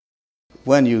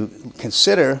when you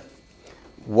consider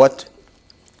what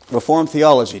Reformed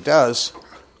theology does,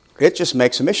 it just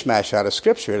makes a mishmash out of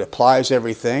Scripture. It applies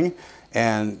everything,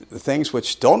 and the things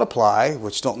which don't apply,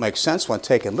 which don't make sense when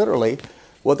taken literally,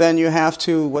 well, then you have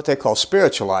to, what they call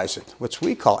spiritualize it, which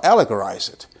we call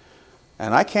allegorize it.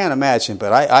 And I can't imagine,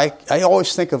 but I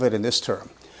always think of it in this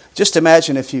term. Just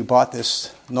imagine if you bought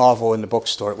this novel in the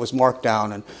bookstore. It was marked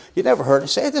down, and you never heard it.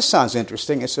 Say, hey, this sounds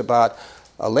interesting. It's about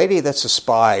a lady that's a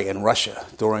spy in Russia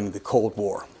during the Cold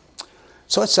War.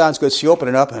 So it sounds good. So you open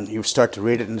it up, and you start to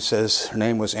read it, and it says her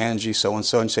name was Angie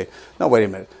so-and-so. And you say, no, wait a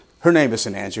minute. Her name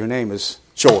isn't Angie. Her name is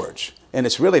George. And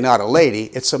it's really not a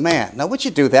lady. It's a man. Now, would you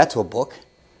do that to a book?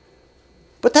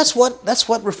 But that's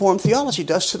what Reformed theology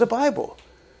does to the Bible.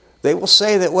 They will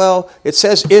say that, well, it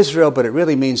says Israel, but it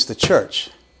really means the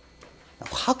church. Now,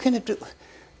 how can it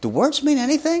do words mean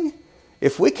anything?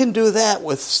 If we can do that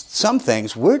with some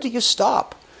things, where do you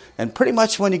stop? And pretty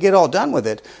much when you get all done with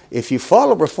it, if you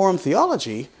follow Reformed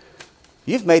theology,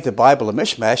 you've made the Bible a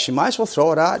mishmash. You might as well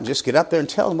throw it out and just get up there and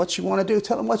tell them what you want to do.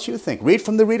 Tell them what you think. Read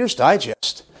from the Reader's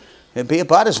Digest. It'd be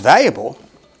about as valuable.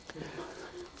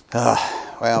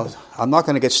 Well, I'm not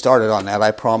going to get started on that.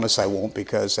 I promise I won't,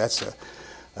 because that's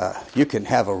you can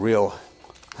have a real,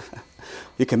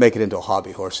 you can make it into a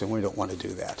hobby horse, and we don't want to do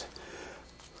that.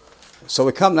 So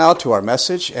we come now to our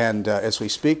message, and as we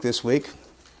speak this week,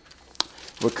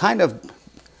 we're kind of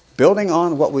building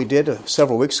on what we did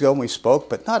several weeks ago when we spoke,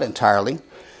 but not entirely.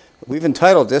 We've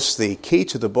entitled this The Key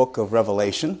to the Book of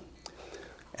Revelation,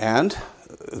 and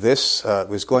this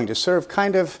was going to serve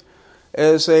kind of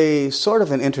as a sort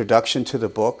of an introduction to the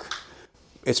book.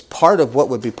 It's part of what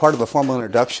would be part of a formal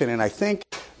introduction, and I think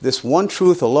this one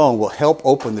truth alone will help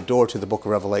open the door to the book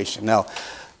of Revelation. Now,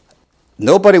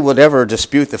 nobody would ever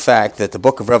dispute the fact that the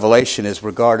book of Revelation is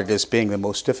regarded as being the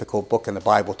most difficult book in the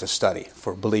Bible to study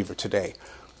for a believer today.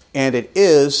 And it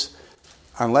is,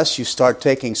 unless you start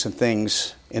taking some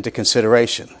things into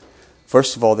consideration.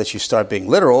 First of all, that you start being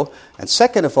literal, and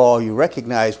second of all, you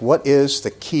recognize what is the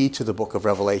key to the book of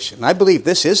Revelation. And I believe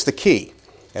this is the key,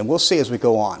 and we'll see as we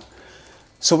go on.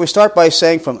 So we start by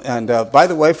saying, by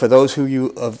the way, for those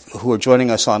who are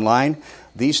joining us online,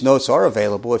 these notes are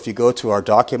available. If you go to our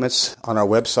documents on our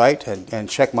website and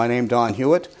check my name, Don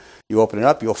Hewitt, you open it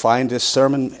up, you'll find this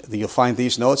sermon, you'll find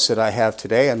these notes that I have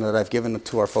today and that I've given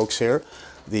to our folks here,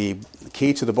 the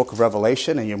key to the book of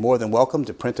Revelation, and you're more than welcome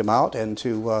to print them out and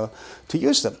to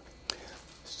use them.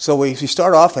 So we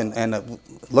start off and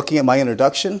looking at my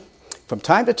introduction. From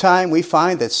time to time, we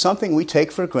find that something we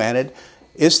take for granted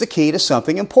is the key to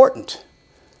something important.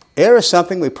 Air is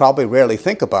something we probably rarely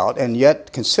think about, and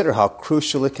yet consider how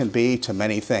crucial it can be to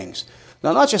many things.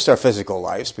 Now, not just our physical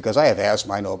lives, because I have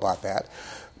asthma, I know about that,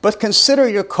 but consider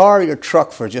your car or your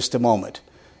truck for just a moment.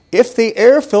 If the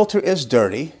air filter is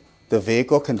dirty, the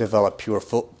vehicle can develop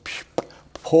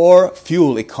poor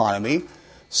fuel economy,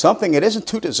 something that isn't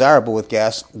too desirable with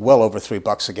gas well over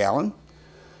 $3 a gallon.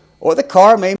 Or the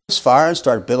car may misfire and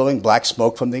start billowing black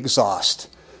smoke from the exhaust.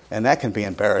 And that can be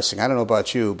embarrassing. I don't know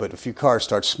about you, but if your car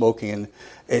starts smoking,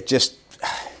 it just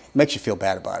makes you feel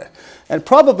bad about it. And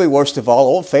probably worst of all,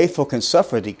 Old Faithful can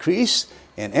suffer a decrease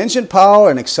in engine power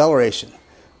and acceleration.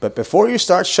 But before you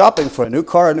start shopping for a new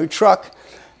car or a new truck,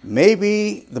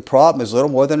 maybe the problem is little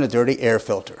more than a dirty air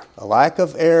filter. A lack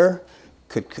of air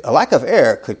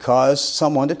could cause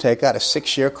someone to take out a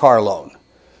 6-year car loan.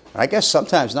 I guess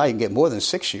sometimes now you can get more than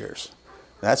 6 years.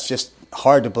 That's just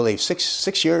hard to believe.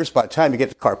 Six years, by the time you get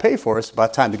the car paid for, it's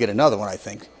about time to get another one, I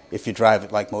think, if you drive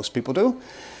it like most people do.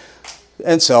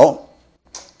 And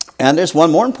there's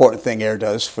one more important thing air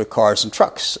does for cars and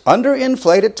trucks.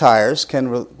 Underinflated tires can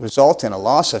result in a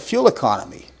loss of fuel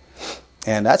economy.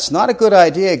 And that's not a good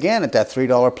idea, again, at that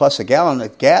 $3 plus a gallon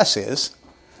that gas is.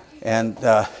 And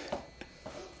I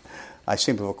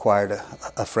seem to have acquired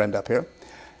a friend up here.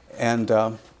 And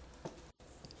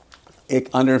it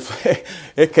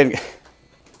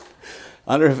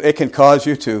can cause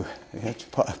you to,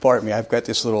 pardon me, I've got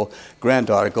this little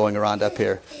granddaughter going around up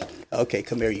here. Okay,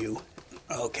 come here, you.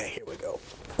 Okay, here we go.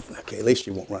 Okay, at least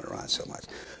you won't run around so much.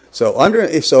 So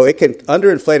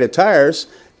underinflated tires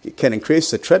can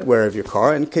increase the tread wear of your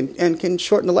car and can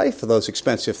shorten the life of those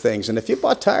expensive things. And if you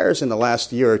bought tires in the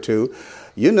last year or two,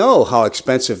 you know how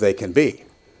expensive they can be.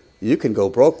 You can go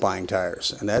broke buying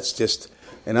tires, and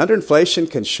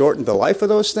underinflation can shorten the life of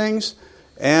those things.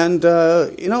 And,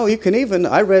 you can even,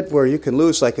 I read where you can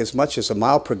lose like as much as a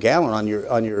mile per gallon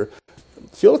on your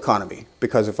fuel economy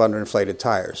because of underinflated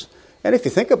tires. And if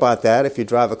you think about that, if you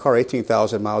drive a car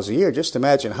 18,000 miles a year, just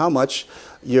imagine how much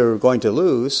you're going to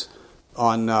lose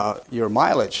on your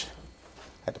mileage.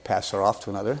 I had to pass her off to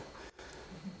another.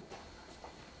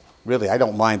 Really, I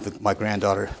don't mind my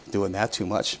granddaughter doing that too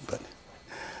much, but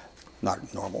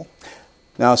not normal.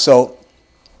 Now, so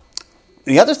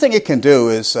the other thing it can do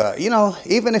is,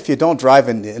 even if you don't drive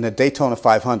in a Daytona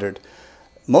 500,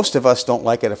 most of us don't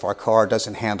like it if our car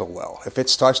doesn't handle well. If it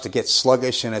starts to get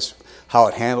sluggish in how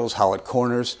it handles, how it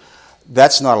corners,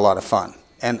 that's not a lot of fun.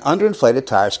 And underinflated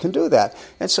tires can do that.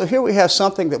 And so here we have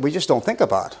something that we just don't think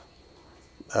about.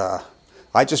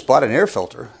 I just bought an air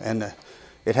filter, and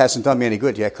it hasn't done me any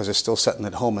good yet because it's still sitting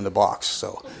at home in the box.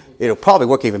 So it'll probably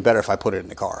work even better if I put it in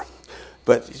the car.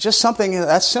 But just something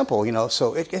that's simple,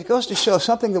 So it goes to show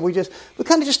something that we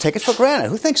kind of just take it for granted.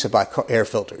 Who thinks about air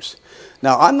filters?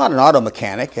 Now, I'm not an auto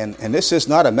mechanic, and this is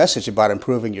not a message about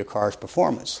improving your car's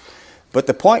performance. But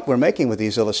the point we're making with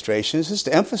these illustrations is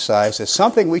to emphasize that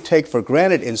something we take for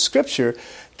granted in Scripture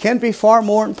can be far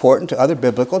more important to other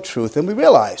biblical truth than we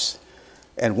realize.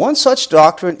 And one such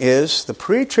doctrine is the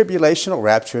pre-tribulational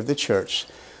rapture of the church.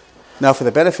 Now, for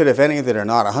the benefit of any that are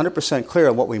not 100% clear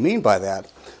on what we mean by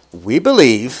that, we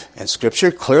believe, and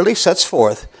Scripture clearly sets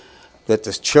forth, that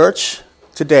the church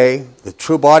today, the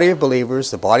true body of believers,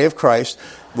 the body of Christ,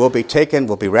 will be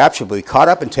raptured, will be caught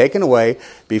up and taken away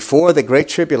before the great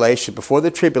tribulation, before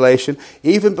the tribulation,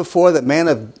 even before the man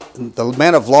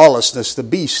of lawlessness, the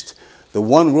beast, the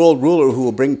one world ruler who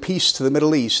will bring peace to the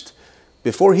Middle East.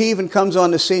 Before he even comes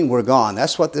on the scene, we're gone.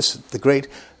 That's what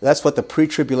the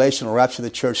pre-tribulational rapture of the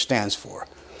church stands for.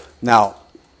 Now,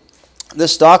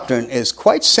 this doctrine is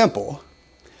quite simple,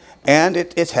 and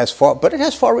it has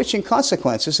far-reaching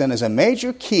consequences, and is a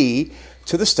major key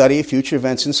to the study of future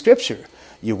events in Scripture.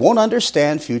 You won't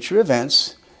understand future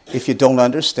events if you don't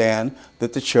understand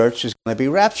that the church is going to be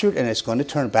raptured and it's going to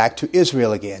turn back to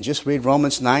Israel again. Just read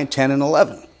Romans 9, 10, and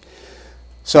 11.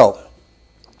 So,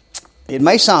 it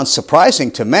may sound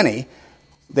surprising to many.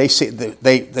 Who see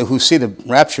the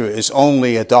rapture is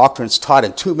only a doctrine that's taught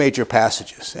in two major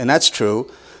passages, and that's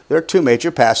true. There are two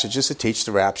major passages that teach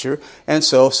the rapture, and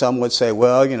so some would say,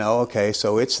 well, okay,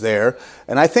 so it's there.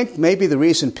 And I think maybe the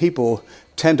reason people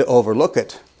tend to overlook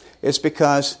it is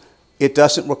because it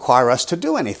doesn't require us to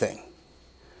do anything.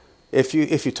 If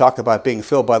you talk about being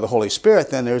filled by the Holy Spirit,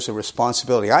 then there's a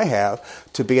responsibility I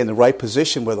have to be in the right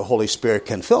position where the Holy Spirit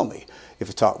can fill me.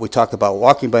 We talk about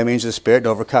walking by means of the Spirit and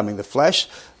overcoming the flesh,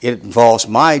 it involves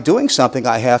my doing something.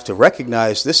 I have to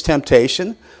recognize this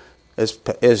temptation, as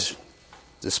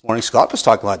this morning Scott was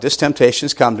talking about, this temptation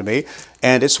has come to me,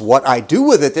 and it's what I do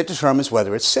with it that determines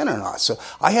whether it's sin or not. So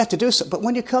I have to do something. But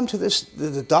when you come to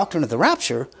the doctrine of the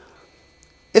rapture,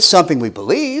 it's something we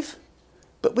believe,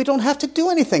 but we don't have to do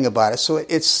anything about it. So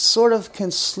it sort of can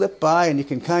slip by, and you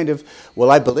can kind of,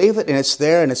 I believe it, and it's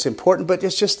there, and it's important, but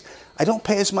it's just, I don't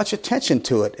pay as much attention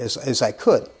to it as I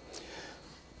could.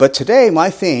 But today,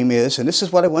 my theme is, and this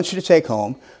is what I want you to take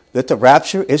home, that the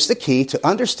rapture is the key to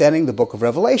understanding the book of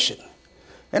Revelation.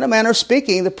 In a manner of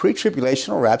speaking, the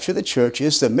pre-tribulational rapture of the church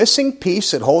is the missing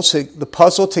piece that holds the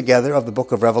puzzle together of the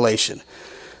book of Revelation.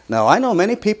 Now, I know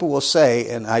many people will say,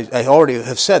 and I already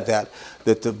have said that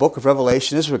the book of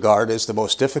Revelation is regarded as the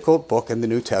most difficult book in the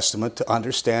New Testament to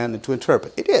understand and to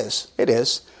interpret. It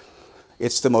is.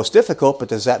 It's the most difficult, but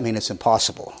does that mean it's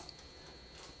impossible?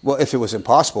 Well, if it was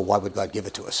impossible, why would God give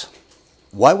it to us?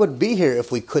 Why would it be here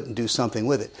if we couldn't do something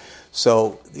with it?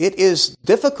 So it is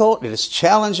difficult, it is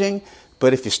challenging,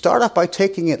 but if you start off by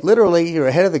taking it literally, you're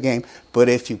ahead of the game. But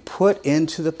if you put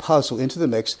into the puzzle, into the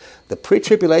mix, the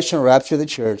pre-tribulation rapture of the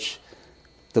church,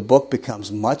 the book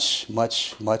becomes much,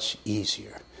 much, much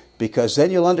easier. Because then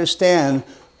you'll understand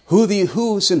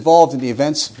who's involved in the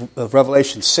events of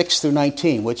Revelation 6 through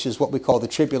 19, which is what we call the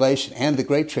tribulation and the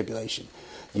great tribulation.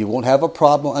 You won't have a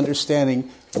problem understanding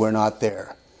we're not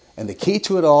there. And the key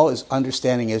to it all is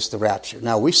understanding is the rapture.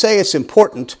 Now, we say it's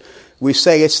important. We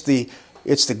say it's the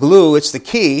glue, it's the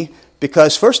key,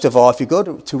 because first of all, if you go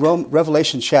to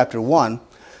Revelation chapter 1,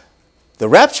 the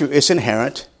rapture is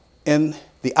inherent in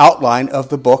the outline of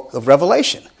the book of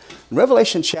Revelation. In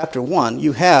Revelation chapter 1,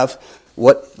 you have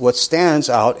what stands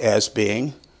out as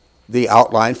being the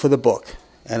outline for the book.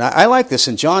 And I like this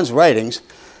in John's writings,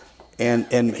 and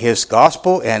in his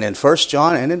gospel, and in 1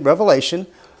 John, and in Revelation,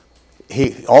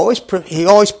 he always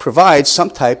provides some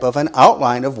type of an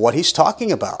outline of what he's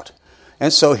talking about.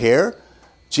 And so here,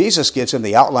 Jesus gives him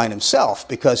the outline himself,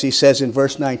 because he says in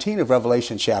verse 19 of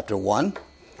Revelation chapter 1,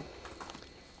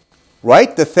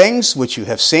 write the things which you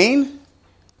have seen,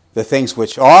 the things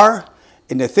which are,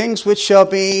 and the things which shall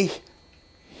be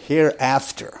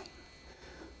hereafter.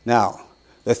 Now,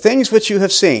 the things which you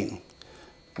have seen.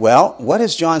 Well, what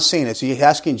has John seen? Is he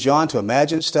asking John to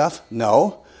imagine stuff?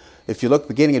 No. If you look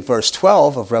beginning at verse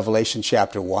 12 of Revelation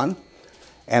chapter 1,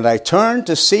 And I turned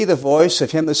to see the voice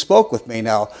of him that spoke with me.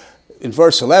 Now, in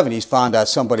verse 11, he's found out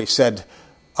somebody said,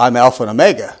 I'm Alpha and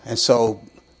Omega. And so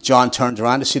John turned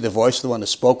around to see the voice of the one that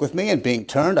spoke with me. And being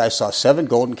turned, I saw 7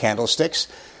 golden candlesticks.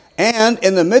 And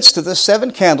in the midst of the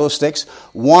 7 candlesticks,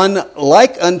 one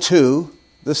like unto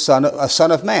a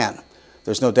son of man.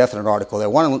 There's no definite article there.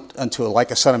 One unto like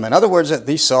a son of man. In other words,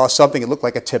 he saw something that looked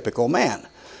like a typical man.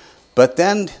 But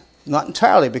then, not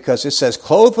entirely, because it says,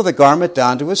 clothed with a garment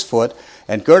down to his foot,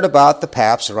 and girt about the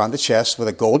paps around the chest with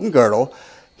a golden girdle.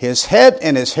 His head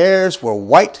and his hairs were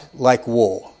white like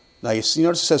wool. Now, you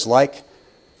notice it says like.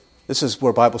 This is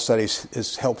where Bible studies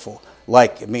is helpful.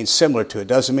 Like, it means similar to. It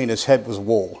doesn't mean his head was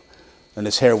wool and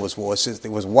his hair was wool. It says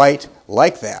it was white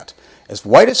like that, as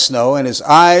white as snow, and his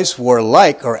eyes were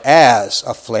like or as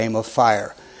a flame of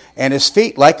fire, and his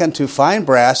feet like unto fine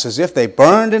brass, as if they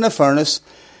burned in a furnace,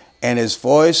 and his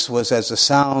voice was as the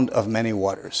sound of many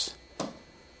waters.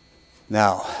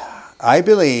 Now, I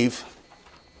believe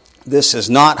this is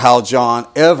not how John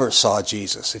ever saw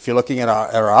Jesus. If you're looking at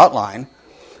our outline,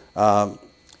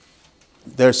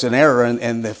 there's an error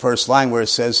in the first line where it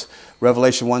says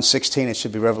Revelation 1:16. It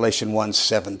should be Revelation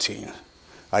 1:17.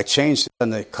 I changed it in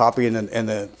the copy,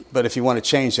 but if you want to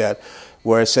change that,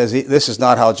 where it says this is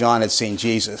not how John had seen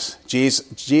Jesus.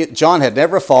 John had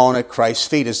never fallen at Christ's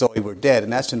feet as though he were dead,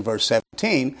 and that's in verse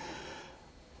 17.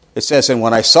 It says, and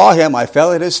when I saw him, I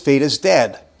fell at his feet as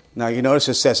dead. Now you notice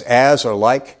it says as or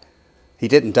like. He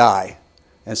didn't die.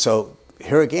 And so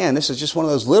here again, this is just one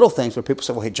of those little things where people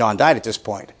say, well, John died at this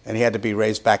point, and he had to be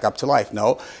raised back up to life.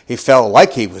 No, he fell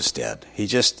like he was dead. He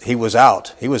was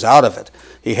out. He was out of it.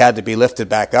 He had to be lifted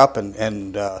back up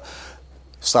and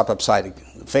slapped upside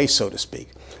the face, so to speak.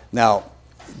 Now,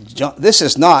 this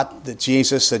is not the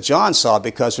Jesus that John saw,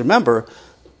 because remember,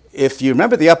 if you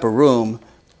remember the upper room,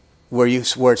 where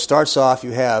it starts off,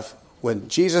 you have, when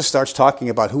Jesus starts talking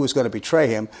about who was going to betray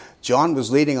him, John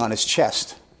was leaning on his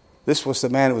chest. This was the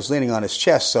man who was leaning on his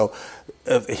chest, so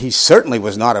he certainly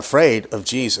was not afraid of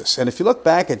Jesus. And if you look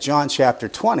back at John chapter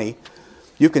 20,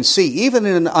 you can see even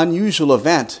in an unusual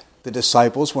event, the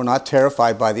disciples were not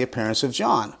terrified by the appearance of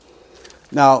John.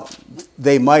 Now,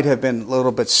 they might have been a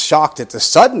little bit shocked at the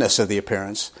suddenness of the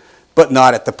appearance, but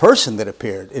not at the person that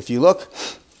appeared. If you look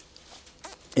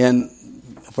in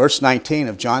verse 19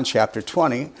 of John chapter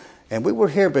 20, and we were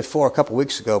here before a couple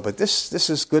weeks ago, but this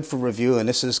is good for review, and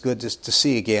this is good to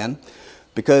see again,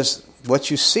 because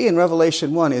what you see in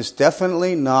Revelation 1 is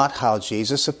definitely not how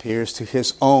Jesus appears to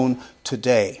his own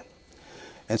today.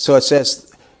 And so it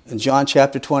says in John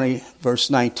chapter 20, verse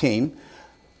 19,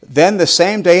 then the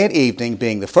same day at evening,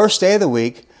 being the first day of the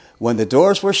week, when the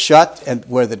doors were shut and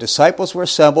where the disciples were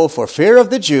assembled for fear of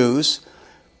the Jews,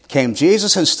 came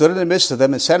Jesus and stood in the midst of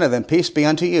them and said unto them, peace be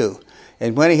unto you.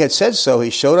 And when he had said so,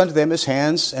 he showed unto them his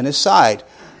hands and his side.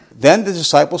 Then the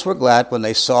disciples were glad when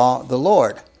they saw the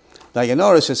Lord. Now you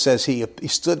notice it says he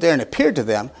stood there and appeared to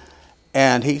them,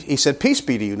 and he said, peace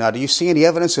be to you. Now do you see any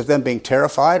evidence of them being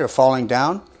terrified or falling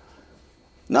down?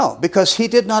 No, because he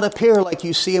did not appear like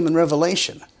you see him in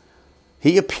Revelation.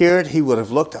 He appeared, he would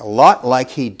have looked a lot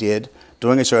like he did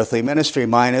during his earthly ministry,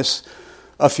 minus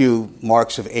a few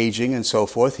marks of aging and so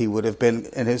forth. He would have been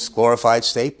in his glorified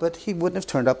state, but he wouldn't have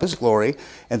turned up his glory,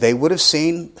 and they would have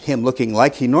seen him looking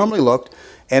like he normally looked.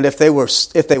 And if they were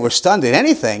stunned at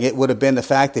anything, it would have been the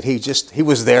fact that he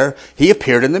was there. He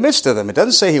appeared in the midst of them. It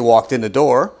doesn't say he walked in the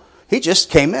door. He just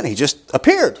came in. He just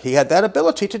appeared. He had that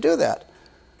ability to do that.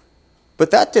 But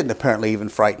that didn't apparently even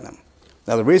frighten them.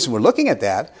 Now the reason we're looking at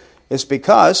that is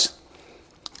because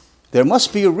there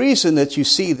must be a reason that you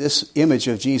see this image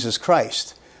of Jesus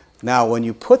Christ. Now, when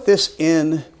you put this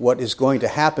in what is going to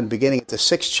happen beginning at the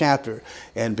 6th chapter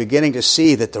and beginning to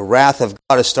see that the wrath of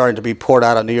God is starting to be poured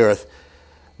out on the earth,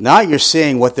 now you're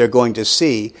seeing what they're going to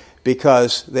see,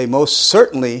 because they most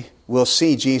certainly will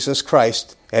see Jesus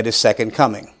Christ at his second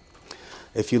coming.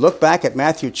 If you look back at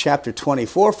Matthew chapter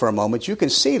 24 for a moment, you can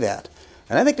see that.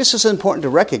 And I think this is important to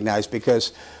recognize,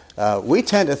 because we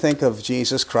tend to think of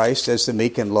Jesus Christ as the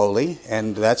meek and lowly,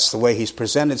 and that's the way he's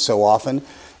presented so often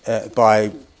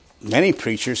by many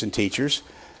preachers and teachers.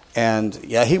 And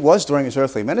yeah, he was during his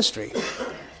earthly ministry.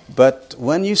 But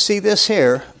when you see this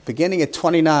here, beginning at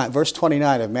verse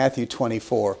 29 of Matthew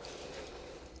 24,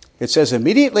 it says,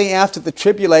 immediately after the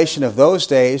tribulation of those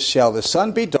days shall the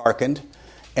sun be darkened,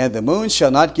 and the moon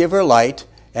shall not give her light,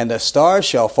 and the stars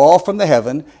shall fall from the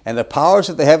heaven, and the powers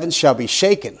of the heavens shall be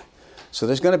shaken. So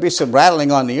there's going to be some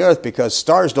rattling on the earth, because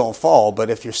stars don't fall, but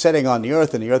if you're sitting on the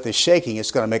earth and the earth is shaking,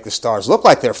 it's going to make the stars look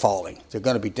like they're falling. They're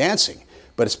going to be dancing,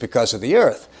 but it's because of the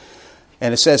earth.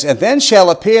 And it says, and then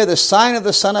shall appear the sign of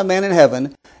the Son of Man in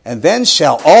heaven, And then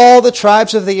shall all the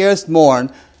tribes of the earth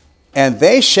mourn, and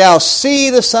they shall see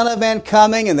the Son of Man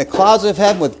coming in the clouds of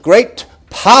heaven with great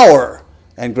power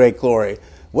and great glory.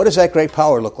 What does that great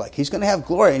power look like? He's going to have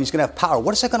glory and he's going to have power.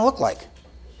 What is that going to look like?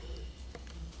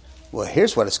 Well,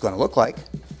 here's what it's going to look like.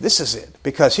 This is it.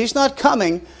 Because he's not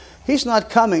coming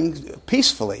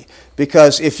peacefully.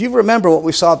 Because if you remember what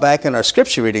we saw back in our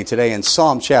scripture reading today in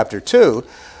Psalm chapter 2,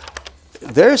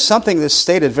 there's something that's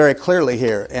stated very clearly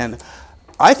here. And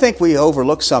I think we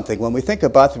overlook something when we think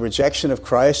about the rejection of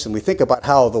Christ and we think about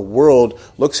how the world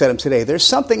looks at him today. There's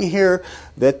something here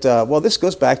that, this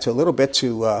goes back to a little bit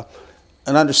to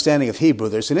an understanding of Hebrew.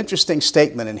 There's an interesting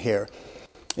statement in here.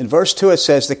 In verse 2 it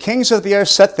says, the kings of the earth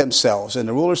set themselves and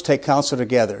the rulers take counsel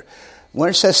together. When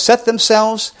it says set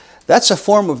themselves, that's a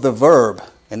form of the verb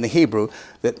in the Hebrew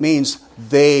that means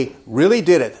they really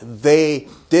did it. They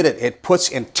did it. It puts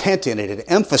intent in it. It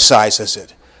emphasizes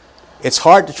it. It's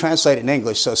hard to translate in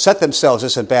English, so set themselves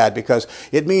isn't bad because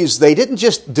it means they didn't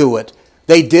just do it.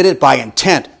 They did it by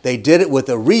intent. They did it with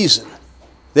a reason.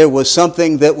 There was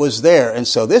something that was there. And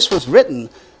so this was written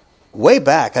way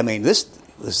back. I mean, this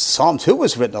Psalm 2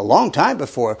 was written a long time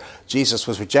before Jesus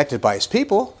was rejected by his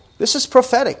people. This is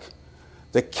prophetic.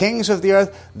 The kings of the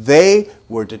earth, they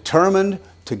were determined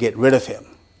to get rid of him.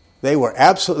 They were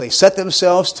absolutely set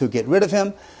themselves to get rid of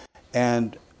him.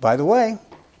 And by the way,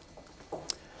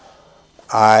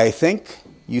 I think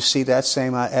you see that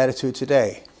same attitude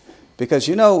today. Because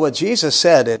you know what Jesus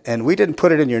said, and we didn't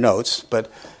put it in your notes,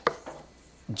 but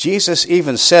Jesus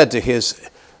even said to his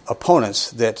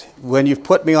opponents that when you've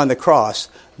put me on the cross,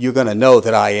 you're going to know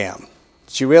that I am.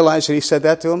 Did you realize that he said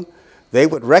that to them? They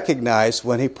would recognize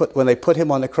when they put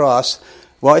him on the cross.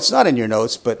 Well, it's not in your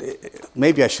notes, but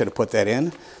maybe I should have put that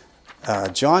in.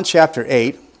 John chapter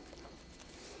 8,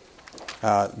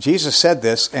 Jesus said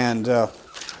this, and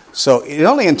so it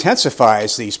only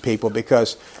intensifies these people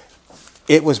because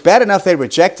it was bad enough they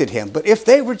rejected him. But if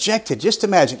they rejected, just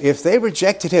imagine, if they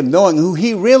rejected him knowing who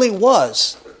he really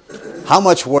was, how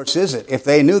much worse is it if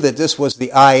they knew that this was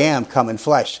the I am come in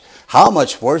flesh? How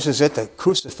much worse is it to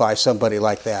crucify somebody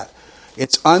like that?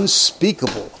 It's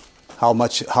unspeakable how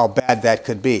bad that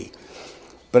could be.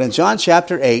 But in John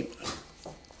chapter 8,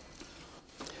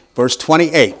 verse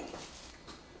 28,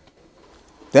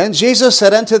 then Jesus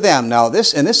said unto them, now in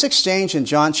this exchange in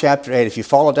John chapter 8, if you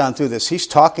follow down through this, he's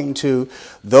talking to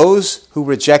those who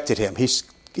rejected him.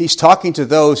 He's talking to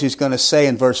those, he's going to say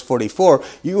in verse 44,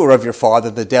 you are of your father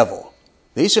the devil.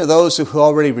 These are those who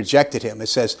already rejected him. It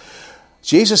says,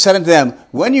 Jesus said unto them,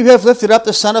 when you have lifted up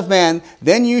the Son of Man,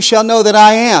 then you shall know that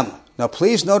I am. Now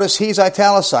please notice he's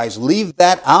italicized. Leave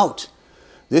that out.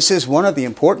 This is one of the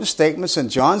important statements in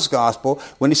John's Gospel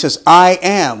when he says, I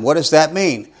am. What does that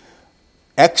mean?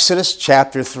 Exodus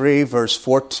chapter 3, verse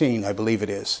 14, I believe it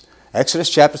is. Exodus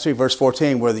chapter 3, verse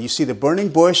 14, where you see the burning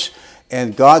bush,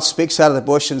 and God speaks out of the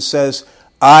bush and says,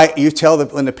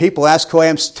 when the people ask who I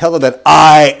am, tell them that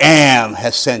I am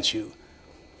has sent you.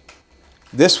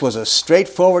 This was a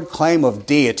straightforward claim of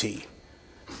deity.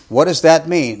 What does that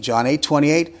mean? John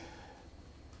 8:28,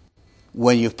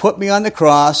 when you've put me on the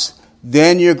cross,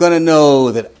 then you're going to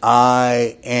know that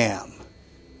I am.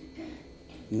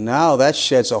 Now that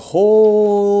sheds a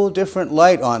whole different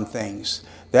light on things.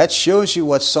 That shows you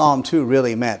what Psalm 2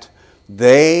 really meant.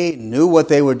 They knew what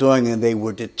they were doing and they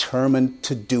were determined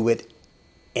to do it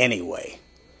anyway.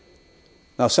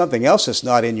 Now something else that's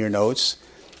not in your notes,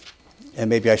 and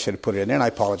maybe I should have put it in there, and I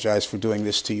apologize for doing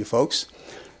this to you folks,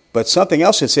 but something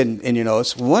else that's in your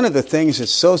notes, one of the things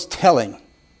that's so telling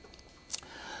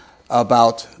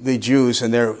about the Jews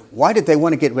and why did they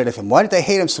want to get rid of him? Why did they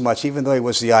hate him so much, even though he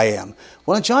was the I am?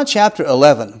 Well, in John chapter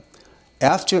 11,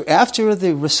 after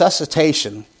the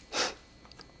resuscitation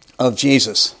of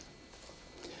Jesus,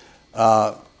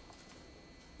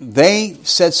 they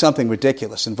said something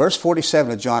ridiculous. In verse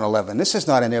 47 of John 11, this is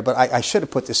not in there, but I should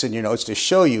have put this in your notes to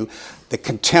show you the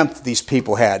contempt these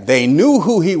people had. They knew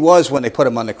who he was when they put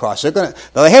him on the cross. Now,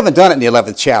 they haven't done it in the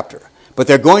 11th chapter. But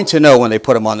they're going to know when they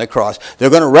put him on the cross. They're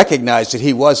going to recognize that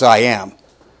he was I am.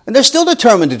 And they're still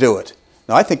determined to do it.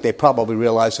 Now, I think they probably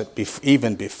realized it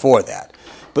even before that.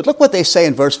 But look what they say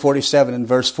in verse 47 and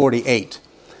verse 48.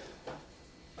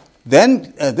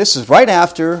 Then, this is right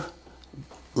after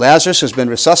Lazarus has been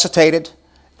resuscitated.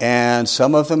 And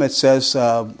some of them, it says,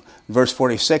 verse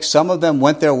 46, some of them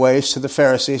went their ways to the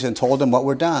Pharisees and told them what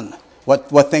were done,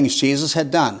 what things Jesus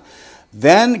had done.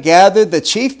 Then gathered the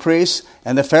chief priests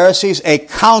and the Pharisees a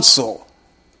council.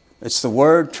 It's the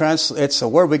word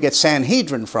we get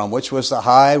Sanhedrin from, which was the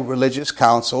high religious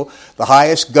council. The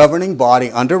highest governing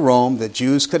body under Rome that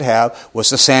Jews could have was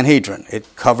the Sanhedrin.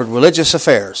 It covered religious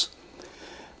affairs.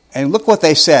 And look what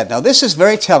they said. Now this is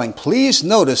very telling. Please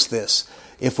notice this.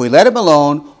 If we let him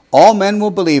alone, all men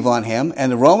will believe on him,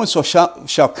 and the Romans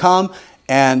shall come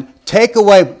and take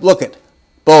away, look at,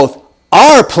 both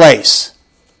our place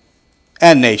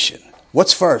and nation.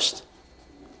 What's first?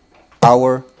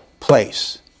 Our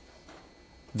place.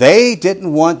 They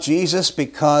didn't want Jesus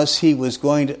because he was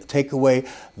going to take away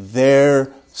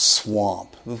their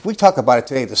swamp. If we talk about it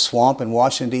today, the swamp in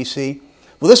Washington, D.C.,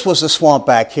 well, this was the swamp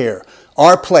back here.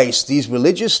 Our place, these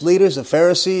religious leaders, the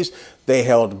Pharisees, they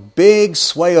held big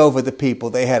sway over the people.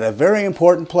 They had a very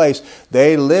important place.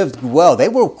 They lived well. They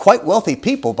were quite wealthy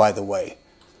people, by the way.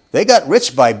 They got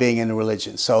rich by being in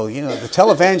religion. So, the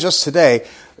televangelists today,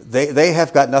 they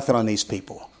have got nothing on these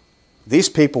people. These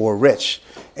people were rich.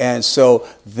 And so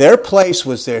their place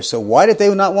was there. So why did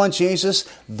they not want Jesus?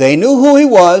 They knew who he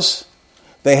was.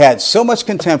 They had so much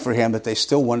contempt for him that they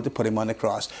still wanted to put him on the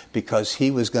cross because he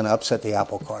was going to upset the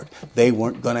apple cart. They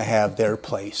weren't going to have their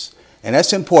place. And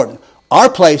that's important. Our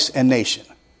place and nation.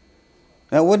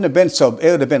 Now, it wouldn't have been so.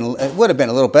 It would have been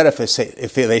a little better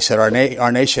if they said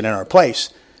our nation and our place.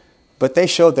 But they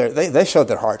showed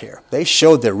their heart here. They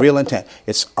showed their real intent.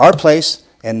 It's our place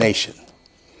and nation.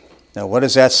 Now, what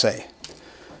does that say?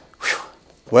 Whew.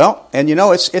 Well, and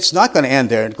it's not going to end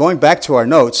there. And going back to our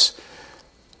notes,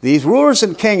 these rulers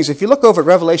and kings, if you look over at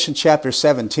Revelation chapter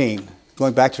 17,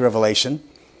 going back to Revelation,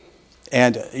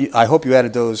 and I hope you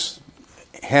added those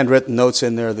handwritten notes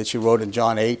in there that you wrote in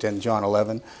John 8 and John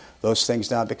 11, those things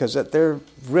down, because they're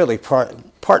really part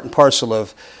and parcel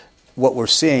of what we're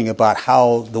seeing about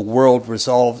how the world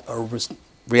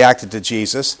reacted to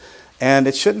Jesus. And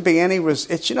it shouldn't be any great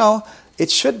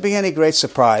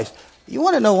surprise. You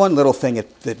want to know one little thing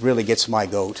that really gets my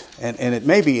goat, and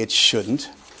maybe it shouldn't.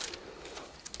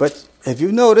 But have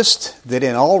you noticed that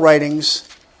in all writings,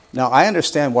 now I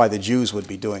understand why the Jews would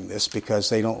be doing this because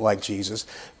they don't like Jesus.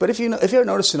 But if you ever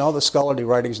notice in all the scholarly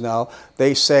writings now,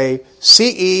 they say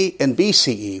CE and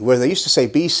BCE, where they used to say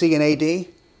BC and AD.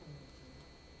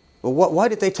 Well, why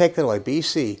did they take that away?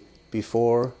 BC,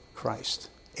 before Christ.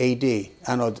 AD,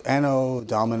 Anno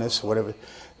Dominus, whatever.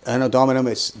 Anno Dominum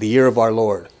is the year of our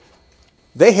Lord.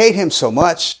 They hate him so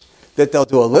much that they'll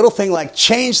do a little thing like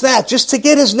change that just to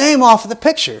get his name off of the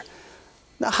picture.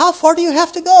 Now, how far do you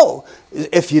have to go?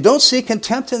 If you don't see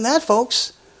contempt in that,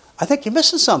 folks, I think you're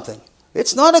missing something.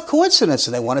 It's not a coincidence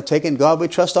that they want to take in God we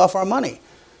trust off our money.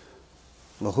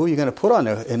 Well, who are you going to put on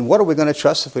there? And what are we going to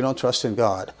trust if we don't trust in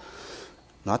God?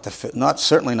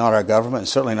 Certainly not our government, and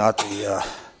certainly not the...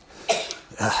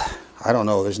 I don't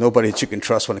know. There's nobody that you can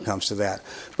trust when it comes to that.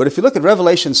 But if you look at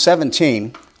Revelation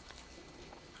 17,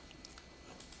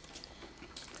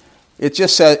 it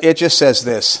just says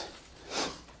this.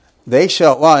 They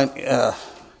shall.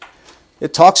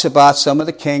 It talks about some of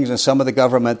the kings and some of the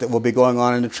government that will be going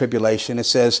on in the tribulation. It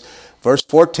says, verse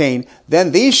 14,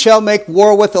 then these shall make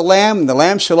war with the Lamb, and the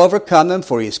Lamb shall overcome them,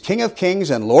 for he is King of kings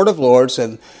and Lord of lords,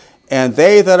 and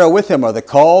they that are with him are the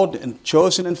called and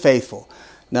chosen and faithful.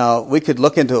 Now, we could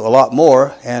look into a lot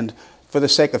more, and for the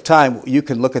sake of time, you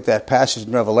can look at that passage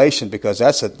in Revelation because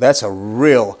that's a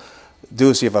real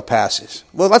doozy of a passage.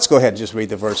 Well, let's go ahead and just read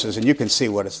the verses, and you can see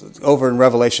what it's over in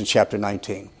Revelation chapter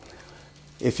 19.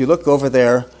 If you look over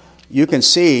there, you can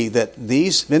see that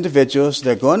these individuals,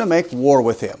 they're going to make war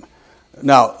with him.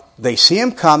 Now, they see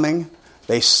him coming.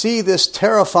 They see this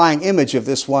terrifying image of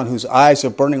this one whose eyes are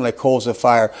burning like coals of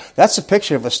fire. That's a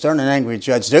picture of a stern and angry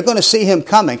judge. They're going to see him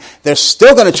coming. They're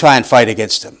still going to try and fight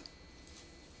against him.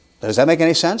 Does that make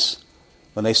any sense?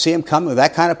 When they see him coming with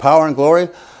that kind of power and glory,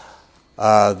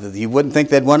 you wouldn't think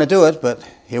they'd want to do it, but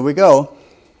here we go.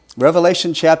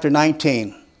 Revelation chapter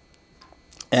 19.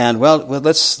 And well,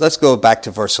 let's go back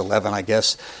to verse 11, I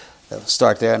guess.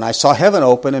 Start there. And I saw heaven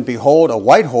open, and behold, a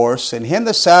white horse, and him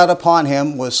that sat upon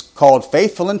him was called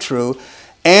Faithful and True,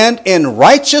 and in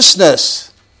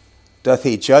righteousness doth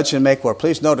he judge and make war.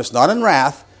 Please notice, not in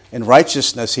wrath, in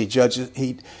righteousness he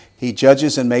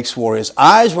judges and makes war. His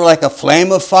eyes were like a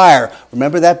flame of fire.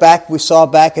 Remember that we saw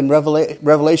back in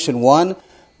Revelation 1,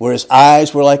 where his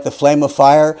eyes were like the flame of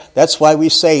fire? That's why we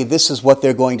say this is what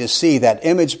they're going to see. That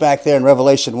image back there in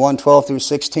Revelation 1, 12 through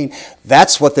 16,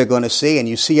 that's what they're going to see. And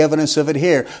you see evidence of it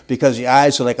here because the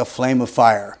eyes are like a flame of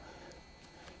fire.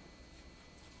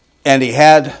 And he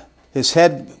had his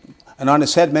head, and on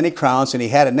his head many crowns, and he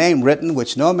had a name written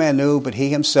which no man knew but he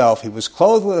himself. He was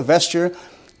clothed with a vesture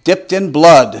dipped in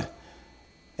blood,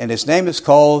 and his name is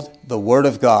called the Word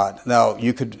of God. Now,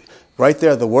 you could, right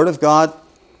there, the Word of God,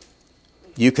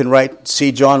 you can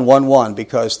see John 1:1,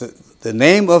 because the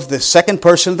name of the second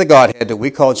person of the Godhead that we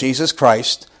call Jesus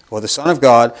Christ, or the Son of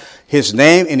God, his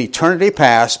name in eternity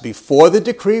past, before the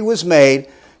decree was made,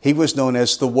 He was known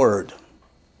as the Word.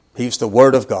 He's the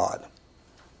Word of God.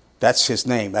 That's his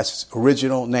name. That's his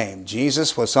original name.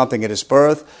 Jesus was something at his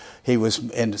birth. He was,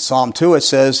 in Psalm 2 it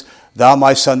says, "Thou,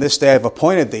 my son, this day I have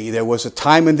appointed thee." There was a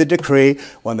time in the decree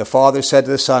when the Father said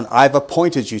to the Son, "I've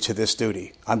appointed you to this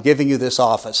duty. I'm giving you this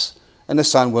office." And the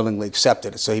Son willingly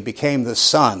accepted it. So he became the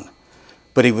Son.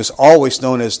 But he was always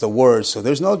known as the Word. So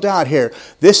there's no doubt here.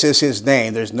 This is his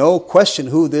name. There's no question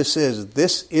who this is.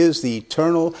 This is the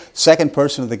eternal second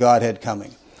person of the Godhead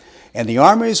coming. "And the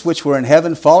armies which were in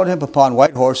heaven followed him upon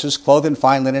white horses, clothed in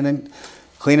fine linen and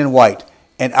clean and white.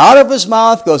 And out of his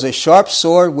mouth goes a sharp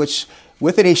sword, which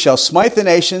with it he shall smite the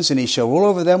nations, and he shall rule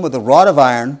over them with a rod of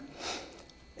iron.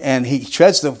 And he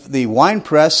treads the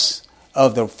winepress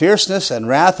of the fierceness and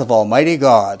wrath of Almighty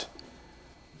God."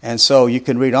 And so you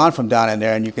can read on from down in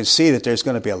there, and you can see that there's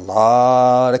going to be a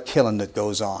lot of killing that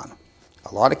goes on.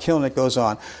 A lot of killing that goes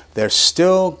on. They're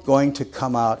still going to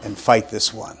come out and fight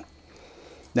this one.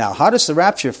 Now, how does the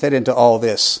rapture fit into all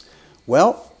this?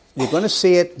 Well, we're going to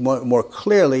see it more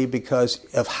clearly because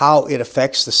of how it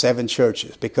affects the seven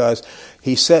churches. Because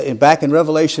he said, back in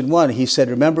Revelation 1, he said,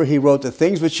 remember, he wrote the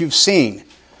things which you've seen.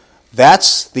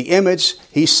 That's the image.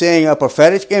 He's seeing a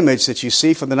prophetic image that you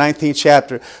see from the 19th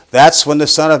chapter. That's when the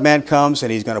Son of Man comes,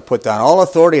 and he's going to put down all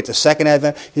authority at the second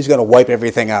advent. He's going to wipe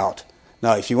everything out.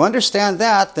 Now, if you understand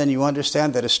that, then you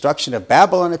understand the destruction of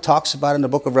Babylon it talks about in the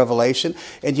book of Revelation,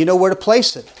 and you know where to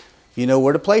place it. You know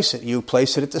where to place it. You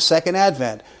place it at the second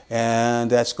advent, and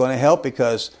that's going to help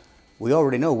because we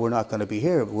already know we're not going to be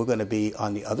here. We're going to be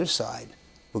on the other side.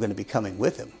 We're going to be coming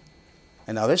with him.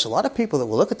 And now there's a lot of people that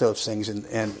will look at those things, and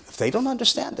if they don't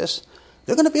understand this,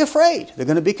 they're going to be afraid. They're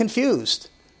going to be confused.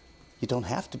 You don't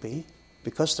have to be,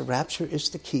 because the rapture is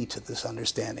the key to this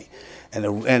understanding.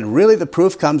 And really the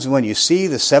proof comes when you see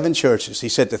the seven churches. He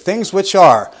said, the things which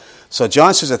are. So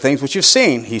John says the things which you've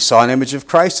seen. He saw an image of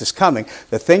Christ is coming.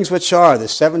 The things which are, the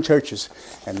seven churches.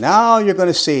 And now you're going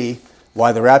to see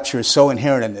why the rapture is so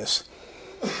inherent in this.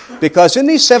 Because in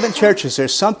these seven churches,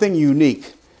 there's something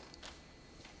unique.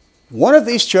 One of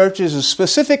these churches is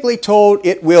specifically told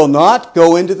it will not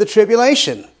go into the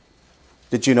tribulation.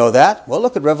 Did you know that? Well,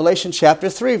 look at Revelation chapter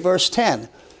 3, verse 10.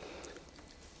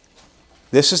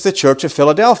 This is the church of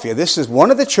Philadelphia. This is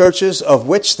one of the churches of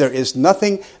which there is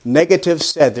nothing negative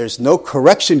said. There's no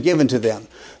correction given to them.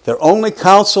 They're only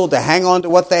counseled to hang on to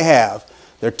what they have.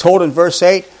 They're told in verse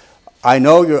 8, I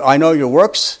know your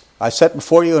works. I set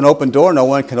before you an open door. No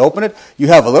one can open it. You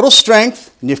have a little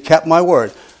strength, and you've kept my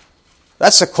word.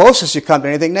 That's the closest you come to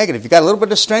anything negative. You've got a little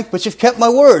bit of strength, but you've kept my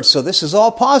word. So this is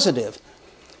all positive.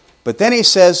 But then he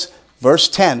says, verse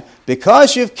 10,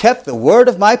 because you've kept the word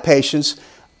of my patience,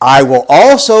 I will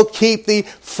also keep thee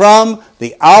from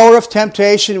the hour of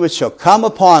temptation which shall come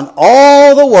upon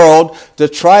all the world to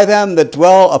try them that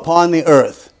dwell upon the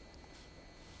earth.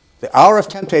 The hour of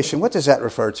temptation, what does that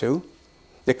refer to?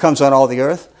 That comes on all the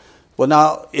earth? Well,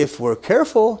 now, if we're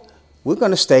careful, we're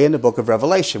going to stay in the book of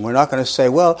Revelation. We're not going to say,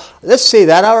 well, let's see,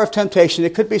 that hour of temptation,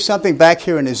 it could be something back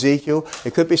here in Ezekiel.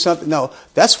 It could be something. No,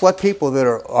 that's what people that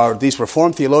are these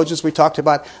Reformed theologians we talked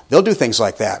about, they'll do things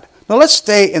like that. Now, let's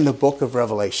stay in the book of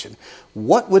Revelation.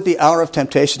 What would the hour of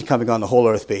temptation coming on the whole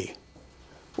earth be?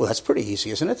 Well, that's pretty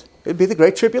easy, isn't it? It'd be the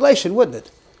Great Tribulation, wouldn't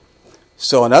it?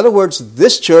 So, in other words,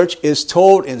 this church is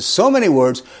told in so many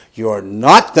words, you're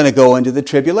not going to go into the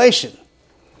tribulation.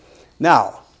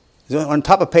 Now, on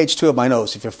top of page 2 of my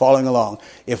notes, if you're following along,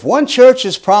 if one church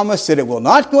is promised that it will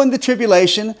not go into the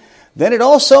tribulation, then it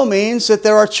also means that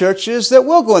there are churches that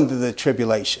will go into the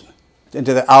tribulation,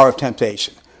 into the hour of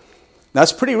temptation. Now,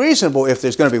 it's pretty reasonable. If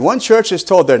there's going to be one church that's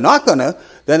told they're not going to,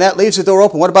 then that leaves the door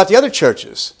open. What about the other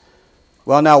churches?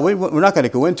 Well, now, we're not going to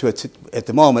go into it at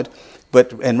the moment,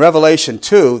 but in Revelation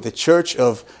 2, the church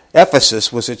of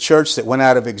Ephesus was a church that went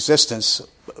out of existence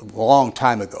a long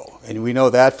time ago. And we know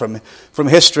that from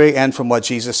history and from what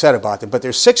Jesus said about them. But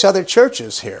there's 6 other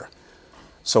churches here.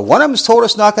 So one of them's told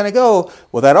us not going to go.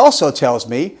 Well, that also tells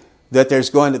me that there's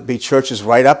going to be churches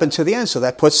right up until the end. So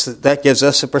that gives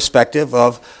us a perspective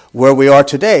of where we are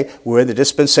today. We're in the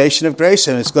dispensation of grace,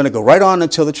 and it's going to go right on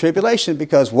until the tribulation,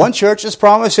 because one church has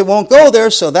promised it won't go there.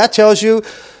 So that tells you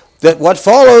that what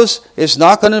follows is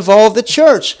not going to involve the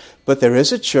church. But there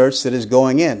is a church that is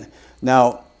going in.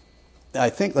 Now, I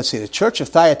think, let's see, the church of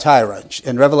Thyatira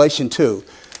in Revelation 2.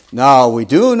 Now, we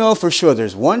do know for sure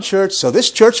there's one church, so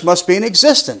this church must be in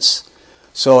existence.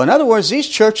 So, in other words, these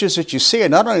churches that you see are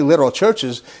not only literal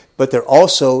churches, but they're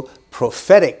also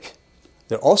prophetic.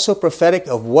 They're also prophetic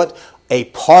of what a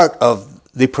part of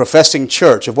the professing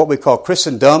church, of what we call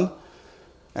Christendom.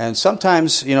 And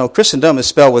sometimes, Christendom is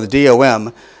spelled with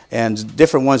D-O-M, and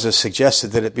different ones have suggested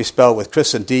that it be spelled with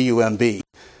Christen, D-U-M-B.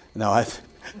 Now,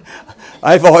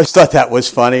 I've always thought that was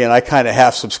funny, and I kind of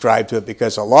half subscribe to it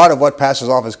because a lot of what passes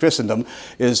off as Christendom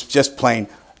is just plain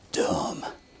dumb.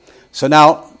 So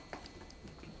now,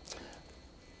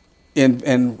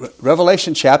 in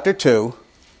Revelation chapter 2,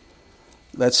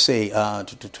 let's see,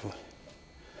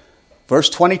 verse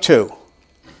 22,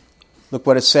 look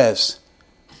what it says.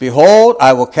 Behold,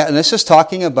 I will and this is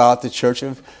talking about the church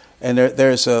of, and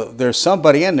there's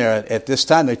somebody in there at this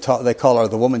time, they call her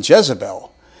the woman Jezebel.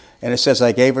 And it says,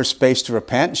 I gave her space to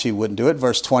repent, and she wouldn't do it.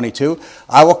 Verse 22,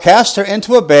 I will cast her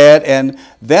into a bed, and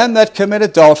them that commit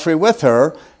adultery with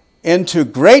her into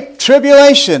great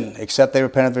tribulation, except they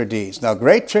repent of their deeds. Now,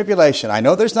 great tribulation, I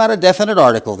know there's not a definite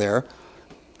article there,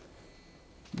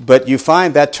 but you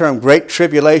find that term great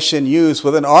tribulation used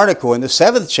with an article in the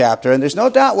 7th chapter, and there's no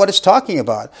doubt what it's talking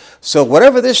about. So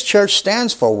whatever this church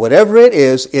stands for, whatever it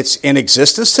is, it's in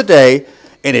existence today,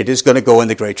 and it is going to go in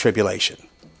the great tribulation.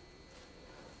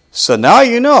 So now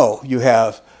you know you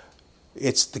have,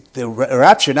 it's the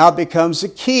rapture now becomes the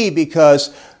key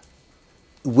because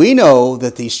we know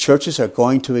that these churches are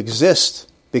going to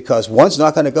exist because one's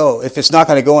not going to go. If it's not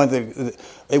going to go into,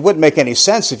 it wouldn't make any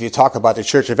sense if you talk about the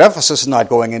church of Ephesus not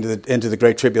going into the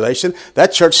Great Tribulation.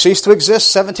 That church ceased to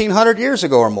exist 1,700 years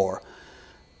ago or more.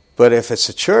 But if it's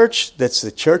a church that's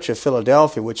the Church of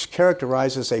Philadelphia, which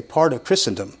characterizes a part of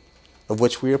Christendom, of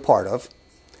which we are part of,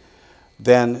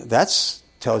 then that's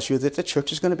tells you that the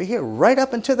church is going to be here right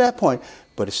up until that point,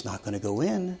 but it's not going to go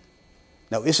in.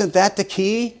 Now, isn't that the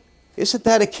key? Isn't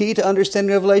that a key to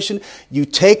understanding Revelation? You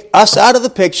take us out of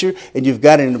the picture, and you've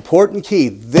got an important key.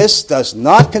 This does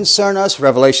not concern us.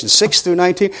 Revelation 6 through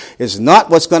 19 is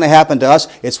not what's going to happen to us.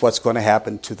 It's what's going to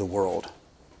happen to the world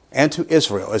and to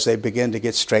Israel as they begin to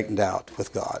get straightened out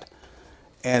with God.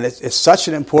 And it's such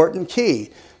an important key.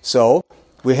 So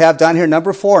we have down here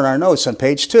number 4 in our notes on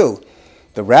page 2.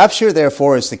 The rapture,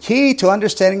 therefore, is the key to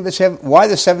understanding when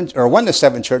the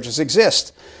 7 churches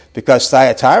exist. Because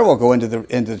Thyatira will go into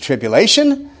the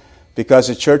tribulation, because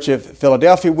the church of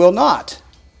Philadelphia will not.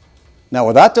 Now,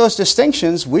 without those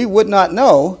distinctions, we would not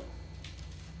know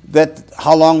that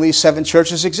how long these 7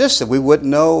 churches existed. We wouldn't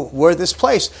know where this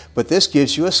placed. But this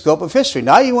gives you a scope of history.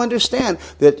 Now you understand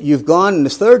that you've gone, in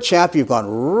this 3rd chapter, you've gone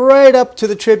right up to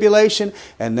the tribulation,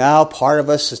 and now part of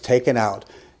us is taken out.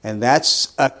 And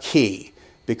that's a key.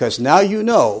 Because now you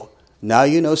know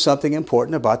something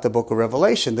important about the book of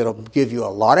Revelation that will give you a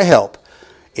lot of help.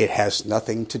 It has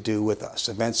nothing to do with us.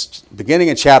 Events beginning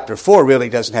in chapter 4 really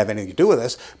doesn't have anything to do with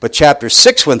us. But chapter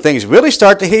 6, when things really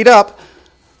start to heat up,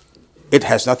 it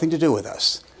has nothing to do with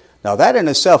us. Now that in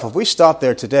itself, if we stop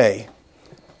there today,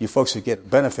 you folks would get the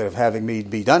benefit of having me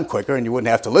be done quicker and you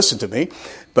wouldn't have to listen to me.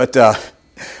 But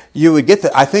you would get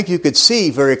I think you could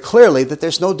see very clearly that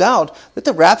there's no doubt that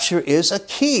the rapture is a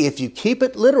key. If you keep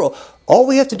it literal, all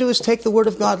we have to do is take the Word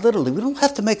of God literally. We don't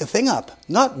have to make a thing up.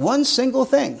 Not one single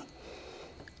thing.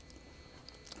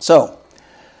 So,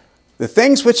 the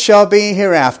things which shall be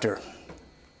hereafter.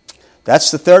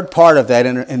 That's the 3rd part of that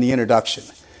in the introduction.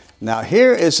 Now,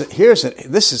 this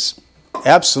is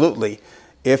absolutely,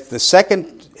 if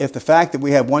the fact that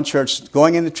we have one church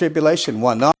going into tribulation,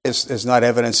 one not, is not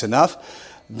evidence enough,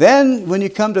 then when you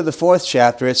come to the 4th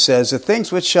chapter, it says, the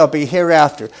things which shall be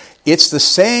hereafter. It's the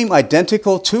same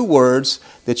identical 2 words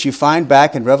that you find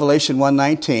back in Revelation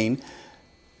 1:19.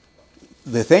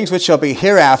 The things which shall be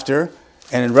hereafter,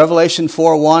 and in Revelation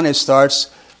 4:1 it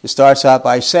starts out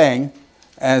by saying,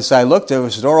 as I looked, there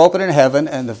was a door open in heaven,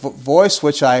 and the voice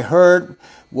which I heard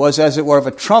was as it were of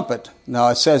a trumpet. Now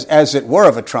it says as it were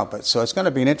of a trumpet, so it's going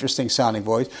to be an interesting sounding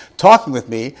voice, talking with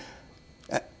me,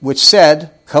 which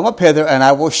said, come up hither, and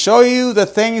I will show you the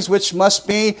things which must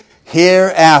be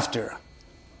hereafter.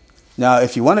 Now,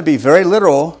 if you want to be very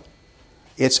literal,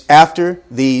 it's after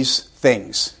these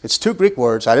things. It's 2 Greek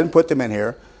words. I didn't put them in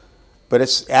here. But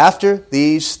it's after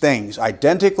these things.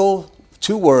 Identical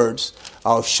 2 words.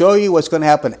 I'll show you what's going to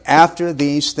happen after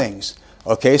these things.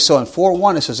 Okay, so in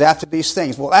 4:1 it says after these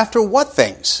things. Well, after what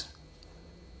things?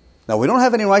 Now, we don't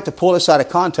have any right to pull this out of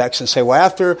context and say,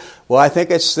 I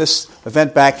think it's this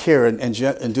event back here in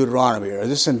Deuteronomy, or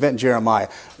this event in Jeremiah.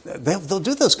 They'll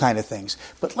do those kind of things.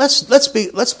 But let's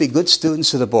be good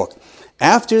students of the book.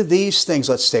 After these things,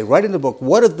 let's stay right in the book.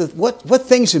 What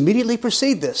things immediately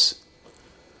precede this?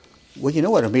 Well, you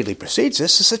know what immediately precedes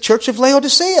this is the church of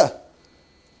Laodicea,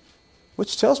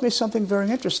 which tells me something very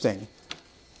interesting.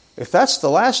 If that's the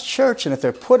last church, and if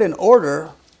they're put in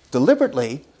order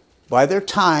deliberately by their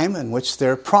time in which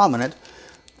they're prominent,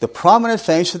 the prominent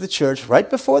face of the church right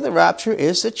before the rapture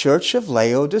is the church of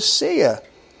Laodicea.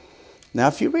 Now,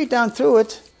 if you read down through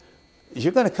it,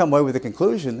 you're going to come away with the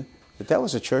conclusion that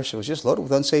was a church that was just loaded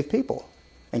with unsaved people.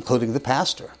 including the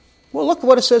pastor. Well, look at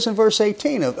what it says in verse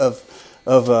 18 of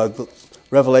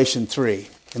Revelation 3.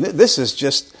 And this is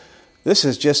just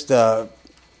verse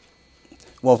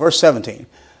 17.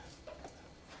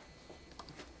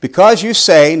 Because you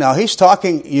say, now he's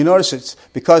talking, you notice it's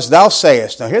because thou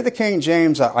sayest. Now here the King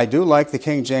James, I do like the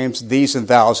King James, these and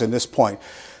thous in this point,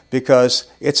 because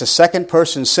it's a second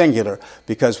person singular.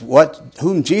 Because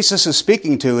whom Jesus is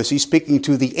speaking to, is he's speaking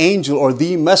to the angel or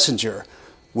the messenger,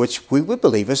 which we would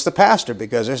believe is the pastor,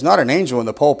 because there's not an angel in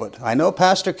the pulpit. I know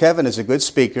Pastor Kevin is a good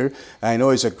speaker. I know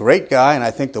he's a great guy, and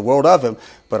I think the world of him,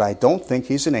 but I don't think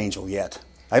he's an angel yet.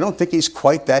 I don't think he's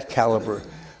quite that caliber.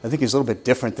 I think he's a little bit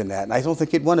different than that. And I don't think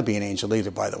he'd want to be an angel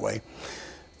either, by the way.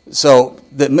 So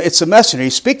it's a messenger.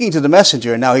 He's speaking to the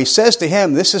messenger. And now he says to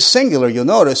him, this is singular. You'll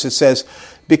notice it says,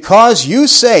 because you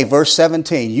say, verse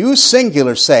 17, you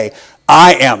singular say,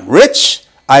 I am rich,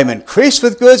 I am increased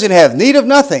with goods, and have need of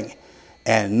nothing.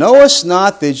 And knowest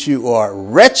not that you are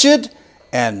wretched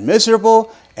and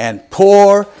miserable and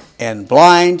poor and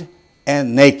blind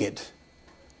and naked.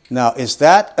 Now, is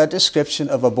that a description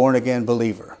of a born-again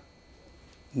believer?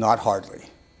 Not hardly.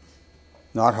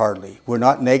 Not hardly. We're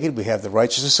not naked. We have the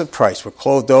righteousness of Christ. We're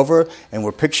clothed over, and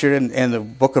we're pictured in the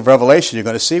book of Revelation. You're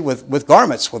going to see with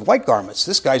garments, with white garments.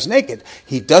 This guy's naked.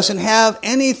 He doesn't have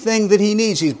anything that he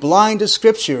needs. He's blind to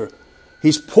Scripture.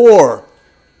 He's poor.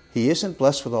 He isn't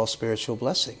blessed with all spiritual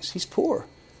blessings. He's poor.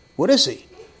 What is he?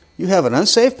 You have an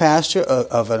unsaved pastor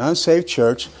of an unsaved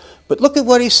church, but look at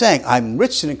what he's saying. I'm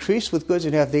rich and increased with goods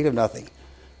and have need of nothing.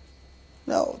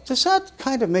 Now, does that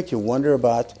kind of make you wonder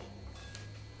about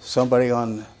somebody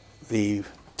on the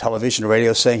television or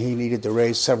radio saying he needed to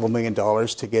raise several $1 million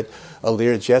to get a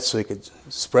Learjet so he could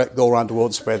go around the world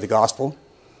and spread the gospel?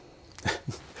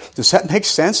 Does that make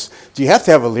sense? Do you have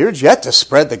to have a Learjet to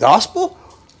spread the gospel?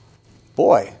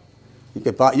 Boy, you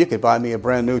could buy me a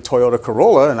brand new Toyota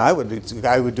Corolla, and I would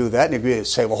do that, and it'd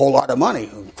save a whole lot of money,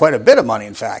 quite a bit of money,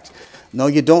 in fact. No,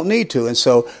 you don't need to. And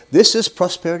so this is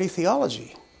prosperity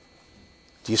theology.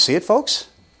 Do you see it, folks?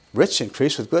 Rich,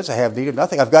 increased with goods, I have need of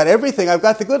nothing. I've got everything. I've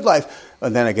got the good life.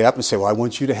 And then I get up and say, well, I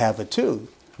want you to have it too.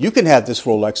 You can have this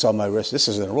Rolex on my wrist. This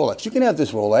isn't a Rolex. You can have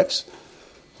this Rolex.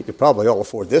 You could probably all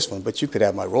afford this one, but you could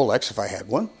have my Rolex if I had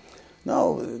one.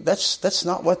 No, that's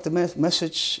not what the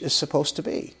message is supposed to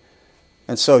be.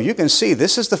 And so you can see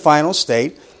this is the final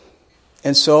state.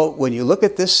 And so when you look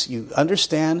at this, you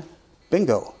understand,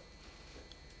 bingo.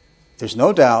 There's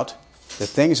no doubt that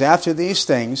things after these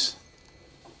things,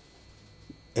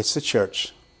 it's the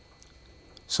church.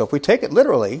 So if we take it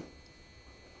literally,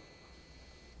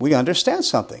 we understand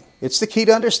something. It's the key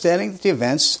to understanding that the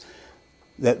events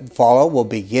that follow will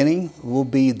be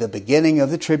the beginning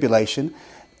of the tribulation,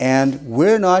 and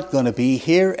we're not going to be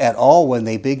here at all when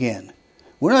they begin.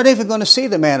 We're not even going to see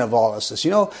the man of lawlessness.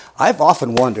 You know, I've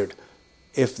often wondered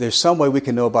if there's some way we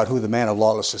can know about who the man of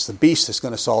lawlessness, the beast that's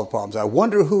going to solve the problems. I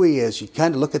wonder who he is. You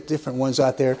kind of look at different ones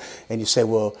out there, and you say,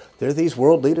 well, there are these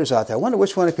world leaders out there. I wonder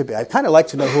which one it could be. I'd kind of like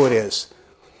to know who it is.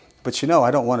 But you know,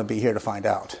 I don't want to be here to find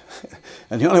out.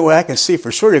 And the only way I can see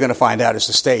for sure you're going to find out is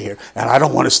to stay here. And I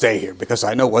don't want to stay here because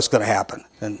I know what's going to happen.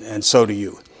 And so do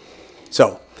you.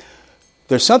 So,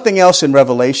 there's something else in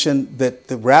Revelation that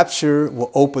the rapture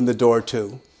will open the door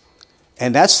to.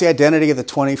 And that's the identity of the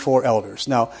 24 elders.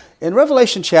 Now, in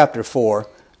Revelation chapter 4,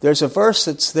 there's a verse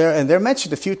that's there, and they're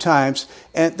mentioned a few times,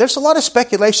 and there's a lot of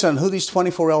speculation on who these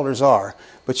 24 elders are.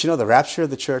 But you know, the rapture of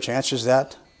the church answers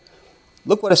that.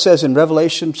 Look what it says in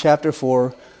Revelation chapter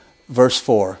 4, verse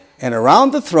 4. And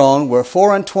around the throne were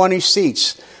 24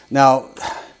 seats. Now,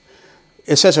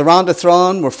 it says around the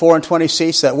throne were 24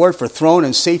 seats. That word for throne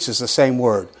and seats is the same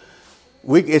word.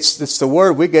 It's the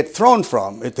word we get throne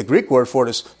from. The Greek word for it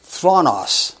is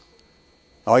thronos.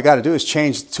 All you got to do is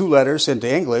change 2 letters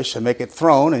into English and make it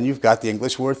throne, and you've got the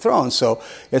English word throne. So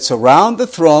it's around the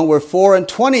throne were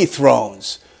 24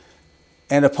 thrones.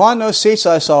 And upon those seats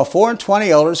I saw 24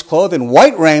 elders clothed in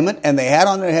white raiment, and they had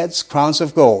on their heads crowns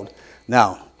of gold.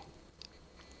 Now,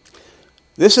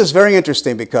 this is very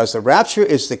interesting because the rapture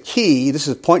is the key, this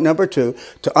is point number 2,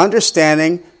 to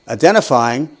understanding,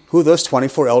 identifying who those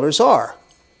 24 elders are.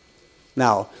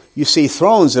 Now, you see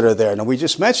thrones that are there. Now, we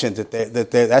just mentioned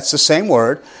that that's the same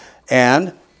word.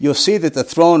 And you'll see that the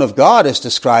throne of God is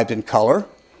described in color.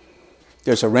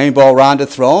 There's a rainbow around the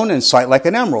throne and sight like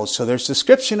an emerald. So there's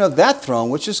description of that throne,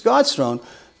 which is God's throne.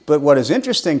 But what is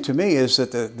interesting to me is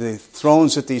that the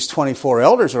thrones that these 24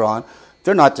 elders are on,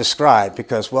 they're not described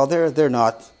because, well, they're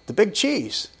not the big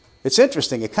cheese. It's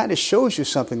interesting. It kind of shows you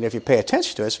something if you pay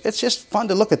attention to it. It's just fun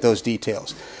to look at those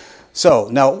details. So,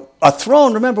 now, a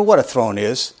throne, remember what a throne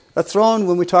is. A throne,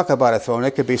 when we talk about a throne,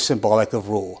 it could be symbolic of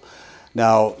rule.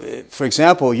 Now, for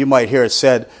example, you might hear it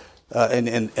said,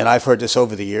 and I've heard this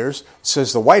over the years, it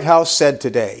says the White House said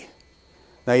today.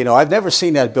 Now, I've never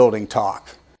seen that building talk.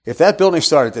 If that building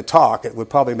started to talk, it would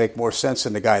probably make more sense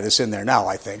than the guy that's in there now,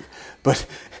 I think. But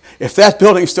if that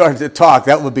building started to talk,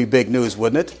 that would be big news,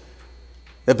 wouldn't it?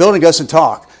 The building doesn't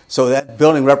talk, so that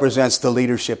building represents the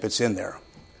leadership that's in there.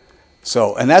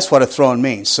 So, and that's what a throne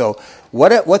means. So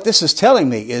what this is telling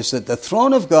me is that the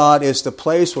throne of God is the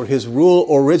place where his rule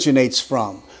originates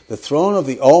from. The throne of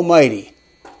the Almighty.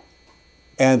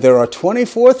 And there are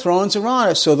 24 thrones around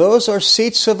it. So those are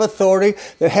seats of authority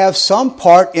that have some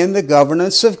part in the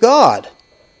governance of God.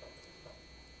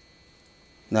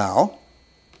 Now,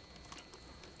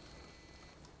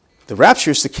 the rapture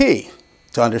is the key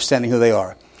to understanding who they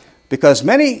are. Because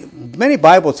many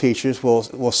Bible teachers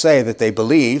will say that they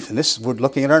believe, and we're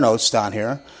looking at our notes down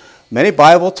here, many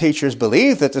Bible teachers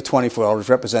believe that the 24 elders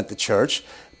represent the church,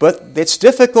 but it's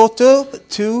difficult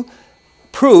to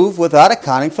prove without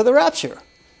accounting for the rapture.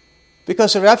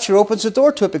 Because the rapture opens the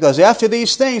door to it, because after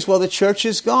these things, the church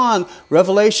is gone.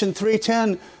 Revelation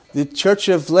 3:10, the church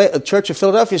of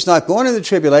Philadelphia is not going into the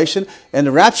tribulation, and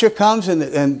the rapture comes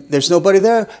and there's nobody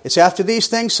there. It's after these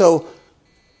things, so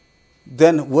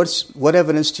then what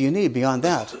evidence do you need beyond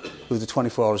that, who the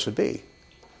 24 elders would be?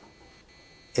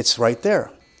 It's right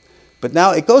there. But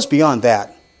now it goes beyond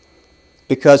that,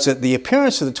 because the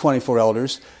appearance of the 24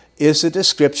 elders is a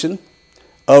description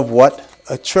of what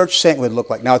a church saint would look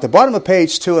like. Now at the bottom of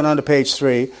page 2 and onto page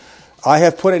 3, I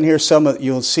have put in here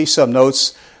you'll see some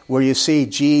notes where you see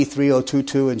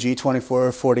G3022 and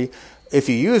G2440. If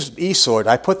you use eSword,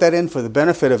 I put that in for the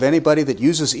benefit of anybody that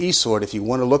uses eSword. If you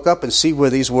want to look up and see where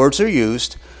these words are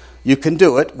used, you can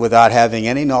do it without having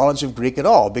any knowledge of Greek at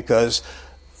all, because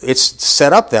it's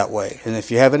set up that way. And if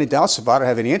you have any doubts about it,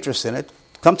 have any interest in it,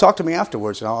 come talk to me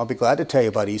afterwards, and I'll be glad to tell you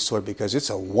about eSword, because it's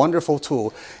a wonderful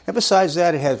tool. And besides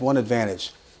that, it has one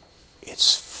advantage.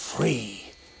 It's free.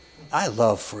 I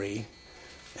love free.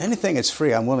 Anything that's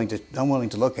free, I'm willing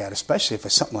to look at, especially if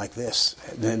it's something like this.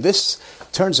 And this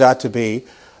turns out to be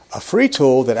a free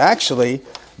tool that actually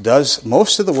does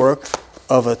most of the work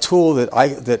of a tool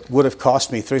that would have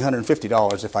cost me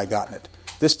 $350 if I gotten it.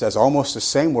 This does almost the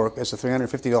same work as a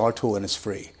 $350 tool, and it's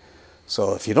free.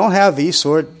 So if you don't have the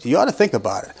eSword, you ought to think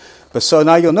about it. But so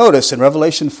now you'll notice in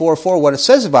Revelation 4:4 what it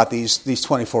says about these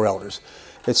 24 elders.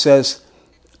 It says,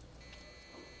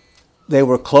 they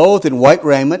were clothed in white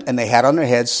raiment, and they had on their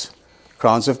heads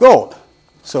crowns of gold.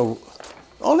 So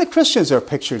only Christians are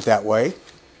pictured that way.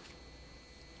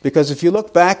 Because if you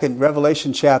look back in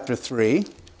Revelation chapter 3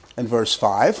 and verse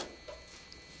 5,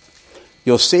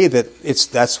 you'll see that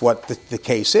that's what the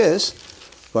case is.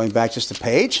 Going back just a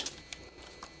page.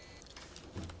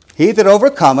 He that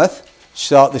overcometh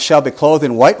shall be clothed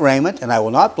in white raiment, and I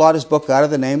will not blot his book out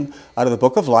of the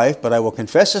book of life, but I will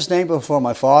confess his name before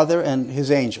my Father and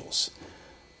his angels.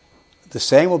 The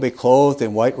same will be clothed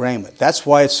in white raiment. That's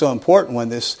why it's so important when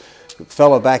this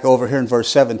fellow back over here in verse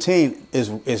 17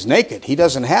 is naked. He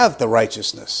doesn't have the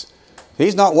righteousness.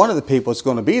 He's not one of the people that's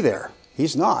going to be there.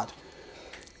 He's not.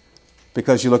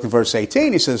 Because you look at verse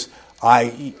 18, he says,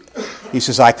 I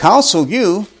counsel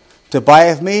you to buy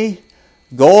of me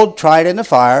gold tried in the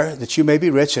fire, that you may be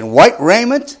rich, and white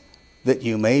raiment, that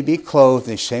you may be clothed,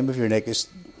 and the shame of your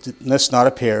nakedness not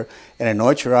appear, and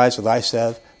anoint your eyes with eye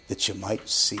salve, that you might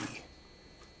see.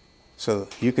 So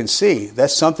you can see,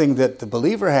 that's something that the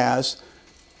believer has,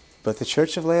 but the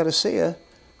Church of Laodicea,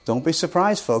 don't be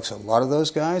surprised, folks, a lot of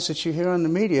those guys that you hear on the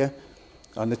media,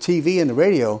 on the TV and the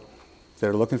radio, that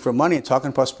are looking for money and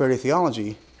talking prosperity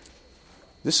theology,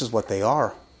 this is what they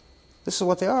are. This is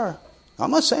what they are. I'm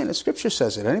not saying that Scripture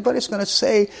says it. Anybody that's going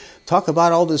to talk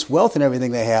about all this wealth and everything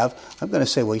they have, I'm going to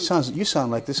say, well, you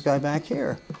sound like this guy back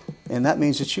here. And that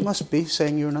means that you must be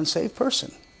saying you're an unsaved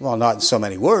person. Well, not in so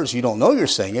many words. You don't know you're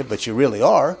saying it, but you really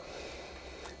are.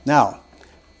 Now,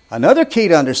 another key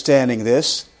to understanding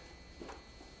this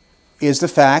is the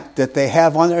fact that they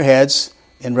have on their heads,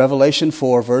 in Revelation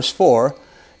 4, verse 4,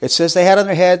 it says they had on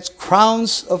their heads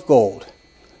crowns of gold.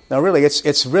 Now, really,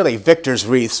 it's really victor's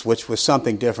wreaths, which was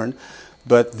something different.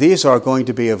 But these are going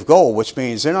to be of gold, which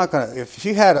means they're not going to... If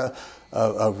you had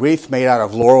a wreath made out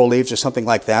of laurel leaves or something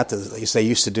like that, as they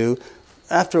used to do,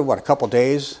 after, a couple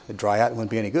days, it'd dry out and wouldn't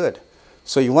be any good.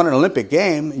 So you won an Olympic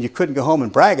game, and you couldn't go home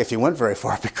and brag if you went very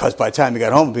far, because by the time you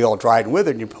got home, it'd be all dried and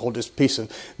withered, and you'd hold this piece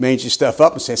of mangy stuff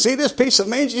up and say, see this piece of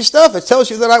mangy stuff? It tells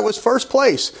you that I was first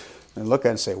place. And look at it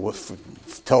and say, well,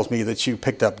 it tells me that you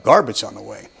picked up garbage on the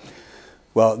way.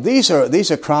 Well, these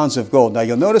are crowns of gold. Now,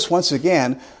 you'll notice once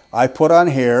again, I put on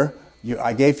here,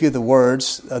 I gave you the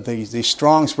words, the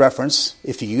Strong's reference,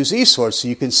 if you use eSword, so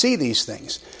you can see these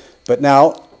things. But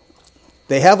now,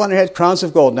 they have on their head crowns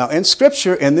of gold. Now, in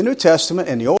Scripture, in the New Testament,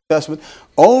 in the Old Testament,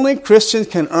 only Christians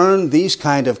can earn these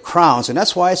kind of crowns, and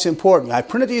that's why it's important. I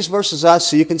printed these verses out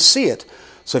so you can see it.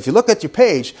 So if you look at your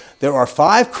page, there are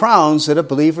 5 crowns that a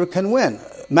believer can win,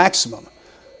 maximum.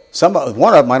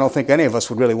 One of them I don't think any of us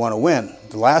would really want to win,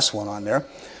 the last one on there.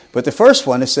 But the first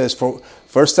one, it says, for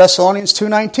 1 Thessalonians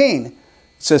 2:19, it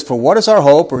says, "For what is our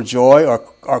hope or joy or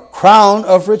our crown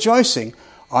of rejoicing?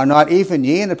 Are not even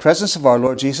ye in the presence of our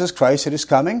Lord Jesus Christ that is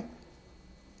coming?"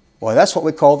 Well, that's what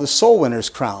we call the soul winner's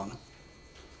crown.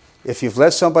 If you've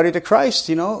led somebody to Christ,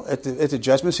 at the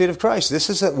judgment seat of Christ, this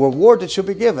is a reward that you'll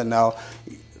be given. Now,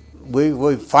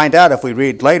 we find out if we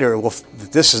read later,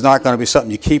 this is not going to be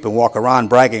something you keep and walk around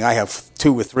bragging, I have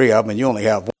 2 or 3 of them and you only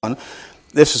have 1.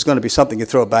 This is going to be something you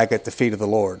throw back at the feet of the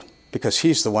Lord because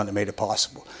He's the one that made it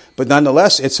possible. But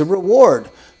nonetheless, it's a reward.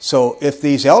 So if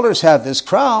these elders have this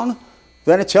crown,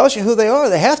 then it tells you who they are.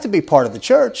 They have to be part of the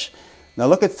church. Now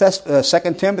look at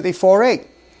 2 Timothy 4:8.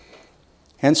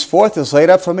 "Henceforth is laid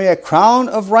up for me a crown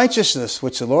of righteousness,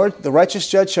 which the Lord, the righteous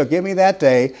judge, shall give me that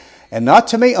day, and not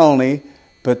to me only,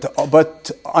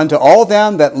 but unto all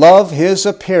them that love His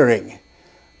appearing."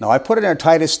 Now I put it in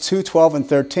Titus 2:12 and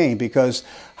 13 because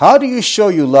how do you show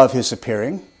you love His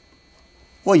appearing?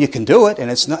 Well, you can do it, and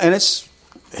it's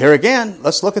here again.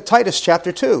 Let's look at Titus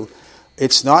chapter 2.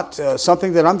 It's not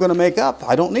something that I'm going to make up.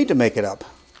 I don't need to make it up.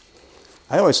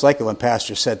 I always like it when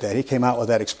Pastor said that. He came out with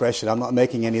that expression, "I'm not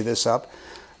making any of this up."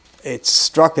 It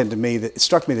struck me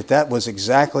that was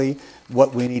exactly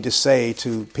what we need to say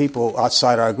to people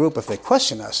outside our group if they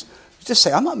question us. Just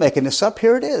say, "I'm not making this up.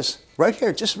 Here it is. Right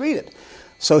here. Just read it."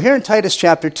 So here in Titus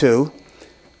chapter 2,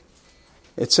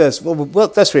 it says, well,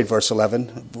 let's read verse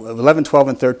 11, 12,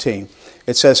 and 13.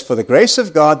 It says, "For the grace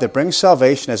of God that brings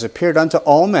salvation has appeared unto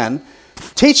all men,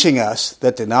 teaching us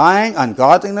that denying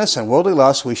ungodliness and worldly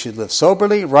lust, we should live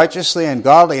soberly, righteously, and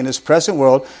godly in this present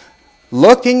world,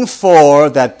 looking for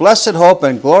that blessed hope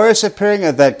and glorious appearing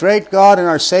of that great God and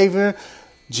our Savior,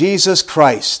 Jesus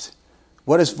Christ."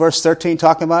 What is verse 13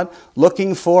 talking about?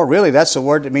 Looking for, really, that's a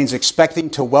word that means expecting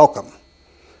to welcome.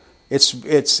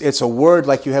 It's a word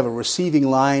like you have a receiving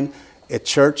line at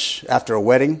church after a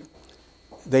wedding.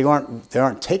 They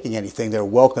aren't taking anything, they're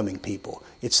welcoming people.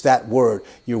 It's that word.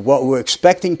 We're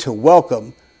expecting to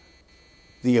welcome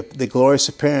the glorious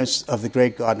appearance of the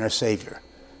great God and our Savior.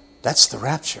 That's the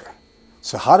rapture.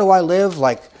 So how do I live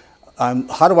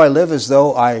as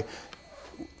though I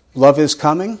love His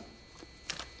coming?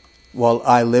 Well,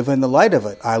 I live in the light of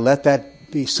it. I let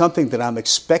that be something that I'm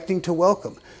expecting to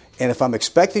welcome. And if I'm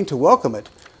expecting to welcome it,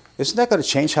 isn't that going to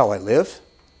change how I live?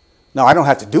 Now, I don't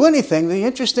have to do anything. The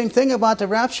interesting thing about the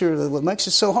rapture, what makes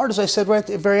it so hard, as I said right at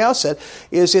the very outset,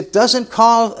 is it doesn't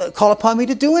call upon me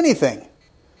to do anything.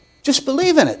 Just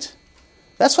believe in it.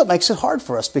 That's what makes it hard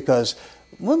for us, because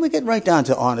when we get right down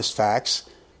to honest facts,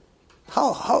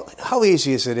 how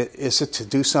easy is it to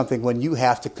do something when you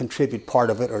have to contribute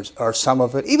part of it or some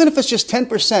of it? Even if it's just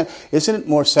 10%, isn't it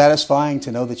more satisfying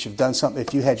to know that you've done something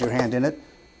if you had your hand in it?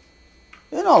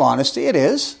 In all honesty, it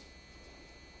is.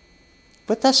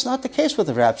 But that's not the case with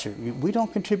the rapture. We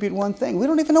don't contribute one thing. We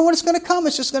don't even know when it's going to come.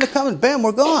 It's just going to come and bam,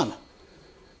 we're gone.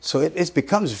 So it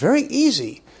becomes very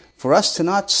easy for us to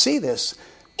not see this.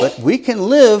 But we can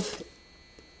live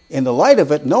in the light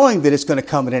of it, knowing that it's going to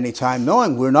come at any time,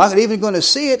 knowing we're not even going to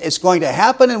see it, it's going to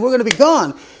happen, and we're going to be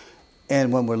gone.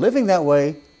 And when we're living that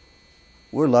way,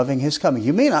 we're loving His coming.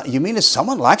 You mean that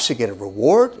someone will actually get a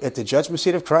reward at the judgment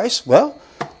seat of Christ? Well,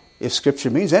 if Scripture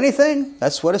means anything,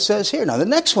 that's what it says here. Now, the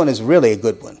next one is really a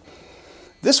good one.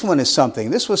 This one is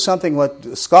something. This was something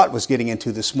what Scott was getting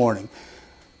into this morning.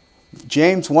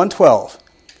 James 1:12.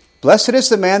 "Blessed is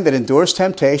the man that endures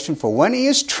temptation, for when he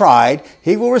is tried,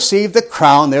 he will receive the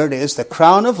crown," there it is, "the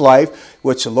crown of life,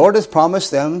 which the Lord hath promised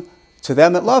to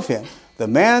them that love Him." The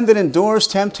man that endures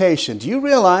temptation. Do you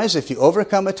realize if you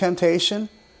overcome a temptation?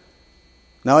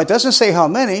 Now, it doesn't say how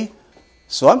many,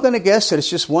 so I'm going to guess that it's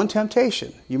just one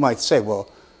temptation. You might say, well,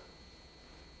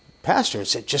 Pastor,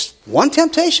 is it just one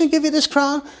temptation give you this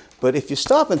crown? But if you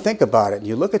stop and think about it, and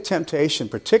you look at temptation,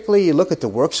 particularly you look at the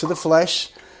works of the flesh,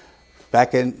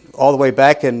 all the way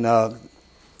back in the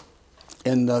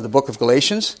book of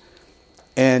Galatians,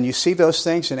 and you see those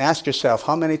things and ask yourself,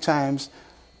 how many times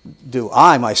do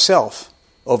I myself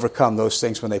overcome those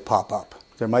things when they pop up?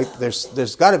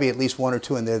 There's got to be at least one or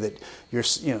two in there that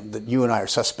you and I are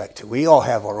suspect to. We all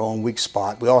have our own weak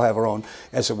spot. We all have our own,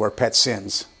 as it were, pet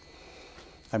sins.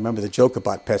 I remember the joke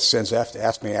about pet sins. I have to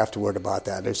ask me afterward about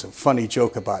that. There's a funny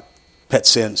joke about pet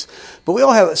sins. But we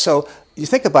all have it. So you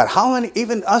think about how many,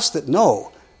 even us that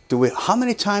know, how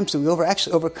many times do we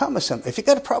actually overcome something? If you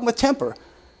got a problem with temper,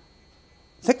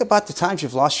 Think about the times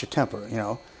you've lost your temper,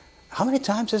 How many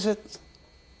times is it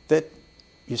that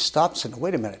you stop and say,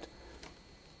 wait a minute,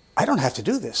 I don't have to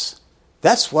do this.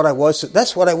 That's what I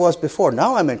was before.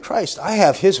 Now I'm in Christ. I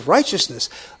have His righteousness.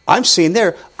 I'm seeing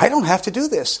there, I don't have to do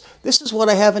this. This is what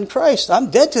I have in Christ. I'm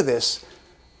dead to this.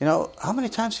 How many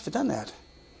times have you done that?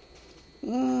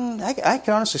 I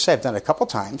can honestly say I've done it a couple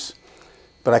times.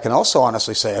 But I can also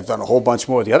honestly say I've done a whole bunch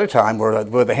more the other time where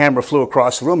the hammer flew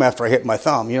across the room after I hit my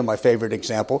thumb. My favorite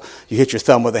example. You hit your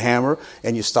thumb with a hammer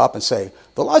and you stop and say,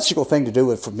 the logical thing to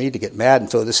do is for me to get mad and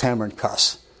throw this hammer and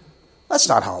cuss. That's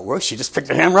not how it works. You just pick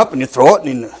the hammer up and you throw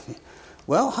it.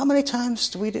 Well, how many times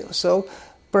do we do? So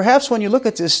perhaps when you look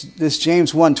at this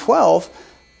James 1:12,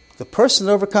 the person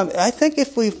that overcomes, I think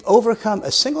if we've overcome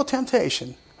a single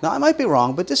temptation, now I might be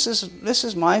wrong, but this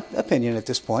is my opinion at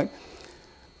this point,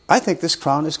 I think this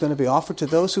crown is going to be offered to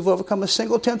those who've overcome a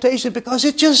single temptation because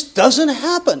it just doesn't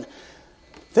happen.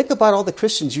 Think about all the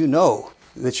Christians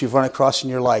that you've run across in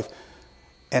your life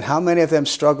and how many of them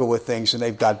struggle with things and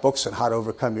they've got books on how to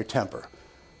overcome your temper.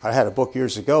 I had a book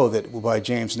years ago by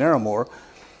James Narramore,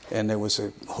 and there was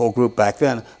a whole group back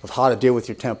then of how to deal with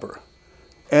your temper.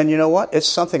 And you know what? It's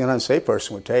something an unsaved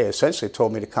person would tell you. Essentially, it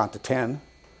told me to count to 10.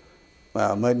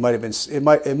 Well, it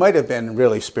might have been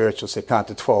really spiritual to say count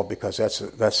to 12 because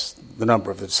that's the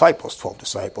number of the disciples, 12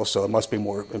 disciples. So it must be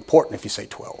more important if you say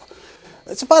 12.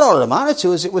 That's about all it amounted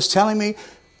to. Is it was telling me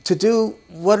to do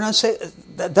what I say.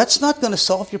 That's not going to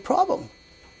solve your problem.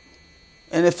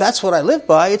 And if that's what I live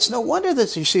by, it's no wonder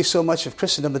that you see so much of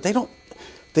Christendom, but they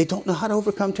don't know how to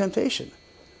overcome temptation.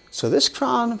 So this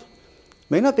crown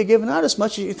may not be given out as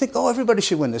much as you think. Oh, everybody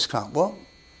should win this crown. Well,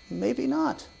 maybe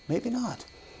not. Maybe not.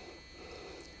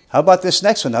 How about this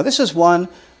next one? Now, this is one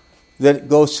that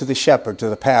goes to the shepherd, to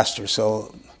the pastor.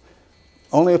 So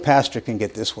only a pastor can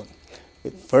get this one.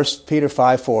 1 Peter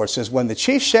 5:4 says, when the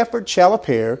chief shepherd shall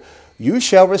appear, you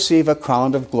shall receive a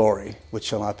crown of glory, which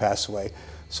shall not pass away.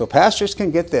 So pastors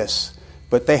can get this,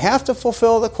 but they have to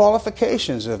fulfill the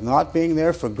qualifications of not being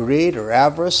there for greed or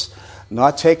avarice,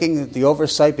 not taking the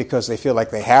oversight because they feel like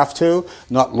they have to,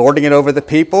 not lording it over the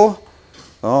people.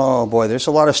 Oh boy, there's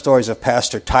a lot of stories of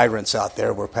pastor tyrants out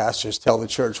there where pastors tell the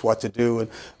church what to do and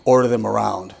order them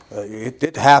around.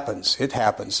 It happens. It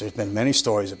happens. There's been many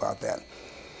stories about that.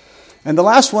 And the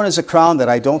last one is a crown that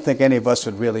I don't think any of us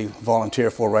would really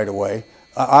volunteer for right away.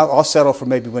 I'll settle for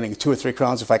maybe winning 2 or 3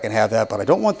 crowns if I can have that, but I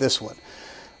don't want this one.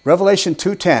 Revelation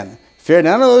 2:10. Fear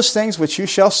none of those things which you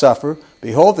shall suffer.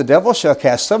 Behold, the devil shall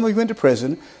cast some of you into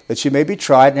prison, that you may be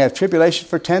tried and have tribulation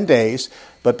for 10 days.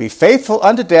 But be faithful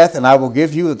unto death, and I will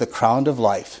give you the crown of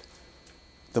life,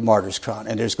 the martyr's crown.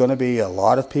 And there's going to be a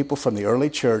lot of people from the early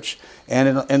church.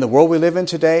 And in the world we live in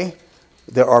today,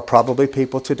 there are probably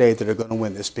people today that are going to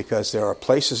win this because there are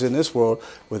places in this world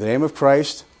where the name of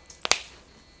Christ,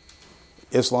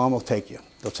 Islam will take you.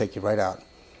 They'll take you right out.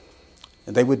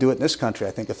 And they would do it in this country,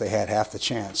 I think, if they had half the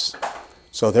chance.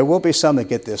 So there will be some that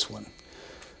get this one.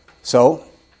 So,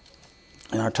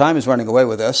 and our time is running away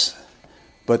with us.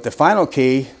 But the final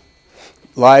key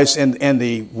lies in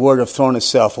the word of throne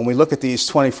itself. When we look at these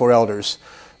 24 elders,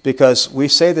 because we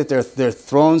say that their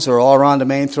thrones are all around the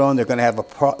main throne, they're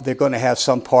going to have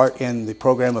some part in the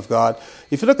program of God.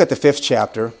 If you look at the 5th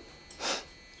chapter,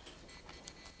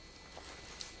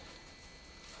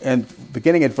 and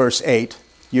beginning at verse 8,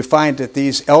 you find that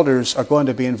these elders are going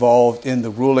to be involved in the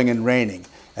ruling and reigning,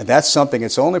 and that's something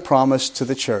that's only promised to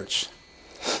the church.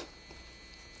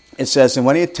 It says, and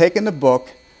when he had taken the book,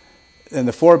 and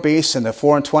the 4 beasts and the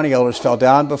 24 elders fell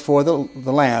down before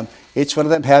the Lamb, each one of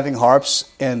them having harps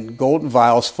and golden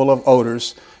vials full of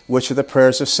odors, which are the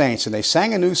prayers of saints. And they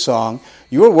sang a new song,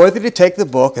 you are worthy to take the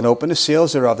book and open the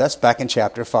seals thereof. That's back in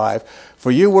chapter 5.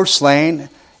 For you were slain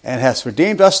and hast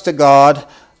redeemed us to God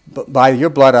by your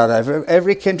blood out of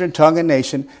every kindred, tongue, and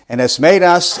nation, and hast made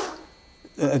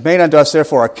unto us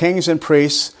therefore our kings and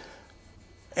priests,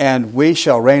 and we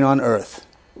shall reign on earth.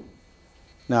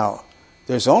 Now,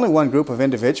 there's only one group of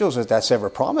individuals that that's ever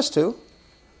promised to.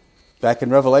 Back in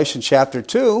Revelation chapter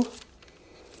 2.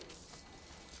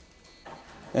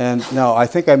 And no, I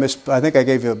think I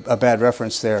gave you a bad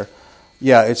reference there.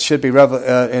 Yeah, it should be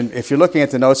and if you're looking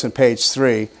at the notes on page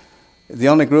 3, the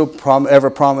only group ever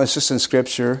promised in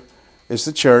Scripture is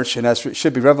the church, and that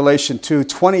should be Revelation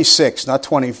 2:26,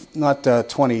 not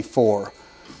 24.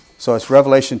 So it's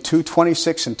Revelation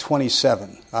 2:26 and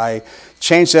 27. I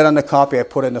changed that on the copy. I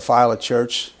put it in the file at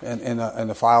church and in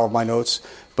the file of my notes,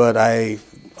 but I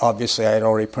had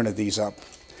already printed these up.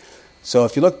 So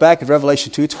if you look back at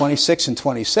Revelation 2:26 and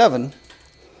 27,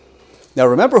 now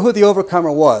remember who the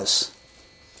overcomer was.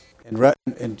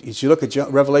 And as you look at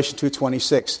Revelation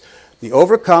 2:26, The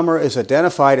overcomer is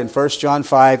identified in 1 John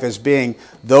 5 as being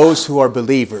those who are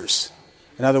believers.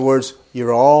 In other words,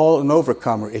 you're all an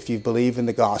overcomer if you believe in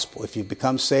the gospel. If you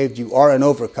become saved, you are an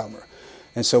overcomer.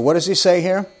 And so what does he say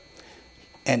here?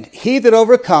 And he that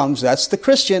overcomes, that's the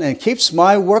Christian, and keeps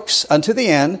my works unto the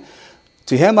end,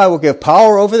 to him I will give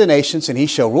power over the nations, and he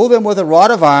shall rule them with a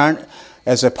rod of iron.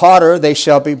 As a potter, they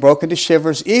shall be broken to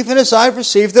shivers, even as I've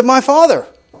received of my Father.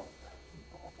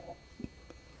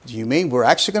 Do you mean we're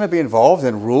actually going to be involved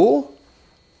in rule?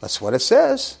 That's what it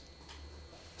says.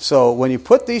 So when you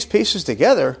put these pieces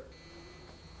together,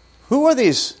 who are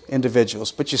these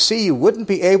individuals? But you see, you wouldn't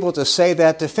be able to say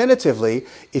that definitively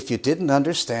if you didn't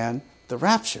understand the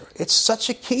rapture. It's such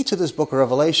a key to this book of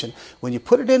Revelation. When you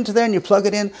put it into there and you plug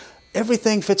it in,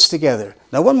 everything fits together.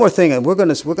 Now, one more thing, and we're going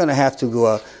to have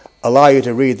to allow you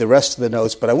to read the rest of the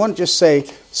notes, but I want to just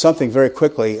say something very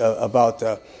quickly about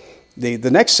the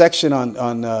next section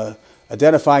on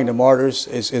identifying the martyrs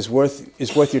is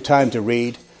worth your time to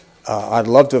read. I'd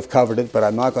love to have covered it, but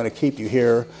I'm not going to keep you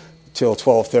here till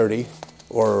 12:30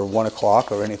 or 1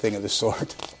 o'clock or anything of the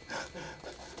sort.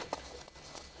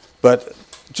 But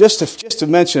just to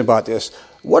mention about this,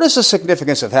 what is the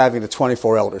significance of having the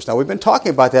 24 elders? Now, we've been talking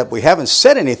about that, but we haven't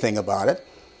said anything about it.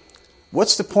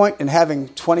 What's the point in having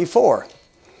 24?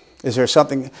 Is there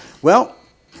something? Well,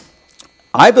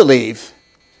 I believe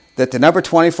that the number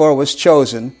 24 was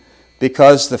chosen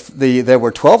because there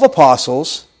were 12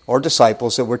 apostles or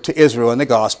disciples that were to Israel in the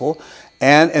gospel.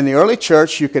 And in the early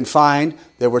church, you can find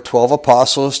there were 12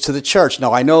 apostles to the church.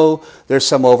 Now, I know there's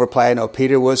some overplay. I know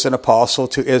Peter was an apostle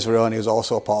to Israel, and he was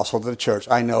also an apostle to the church.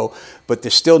 I know. But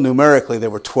there's still numerically,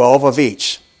 there were 12 of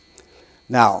each.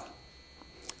 Now,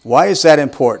 why is that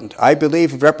important? I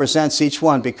believe it represents each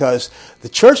one because the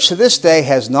church to this day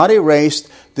has not erased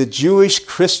the Jewish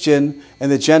Christian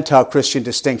and the Gentile Christian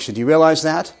distinction. Do you realize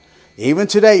that? Even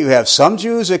today, you have some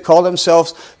Jews that call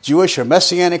themselves Jewish or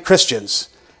Messianic Christians,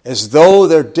 as though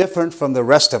they're different from the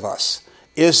rest of us.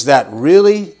 Is that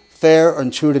really fair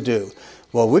and true to do?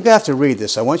 Well, we're going to have to read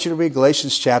this. I want you to read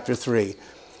Galatians chapter 3.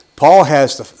 Paul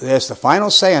has the final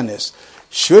say on this.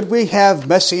 Should we have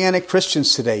Messianic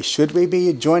Christians today? Should we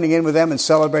be joining in with them and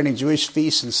celebrating Jewish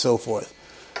feasts and so forth?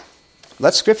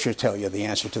 Let Scripture tell you the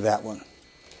answer to that one.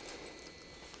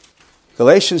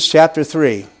 Galatians chapter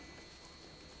 3,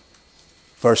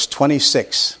 verse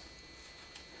 26.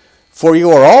 For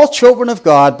you are all children of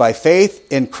God by faith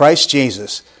in Christ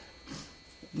Jesus.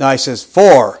 Now he says,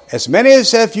 for as many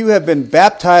as of you have been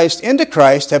baptized into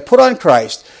Christ have put on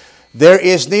Christ. There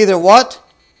is neither what?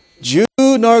 Jew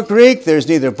nor Greek. There's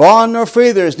neither bond nor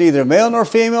free. There's neither male nor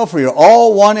female. For you're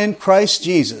all one in Christ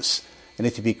Jesus. And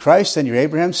if you be Christ, then you're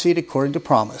Abraham's seed according to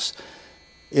promise.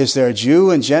 Is there a Jew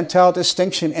and Gentile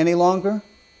distinction any longer?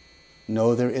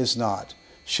 No, there is not.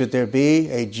 Should there be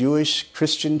a Jewish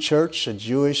Christian church, a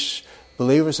Jewish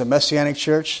believers, a Messianic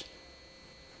church?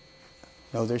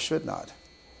 No, there should not.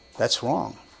 That's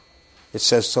wrong. It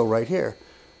says so right here.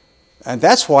 And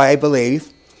that's why I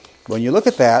believe, when you look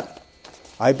at that,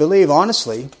 I believe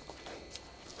honestly,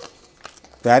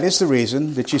 that is the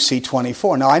reason that you see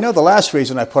 24. Now, I know the last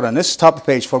reason I put on this top of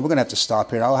page 4, we're going to have to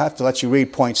stop here. I'll have to let you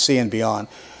read point C and beyond.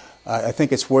 I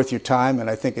think it's worth your time, and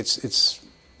I think it's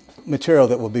material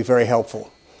that will be very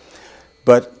helpful.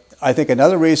 But I think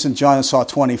another reason John saw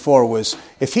 24 was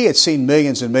if he had seen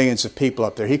millions and millions of people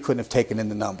up there, he couldn't have taken in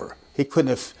the number. He couldn't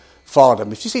have followed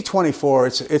them. If you see 24,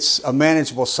 it's a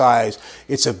manageable size.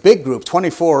 It's a big group.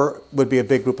 24 would be a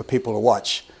big group of people to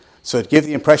watch. So it'd give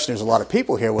the impression there's a lot of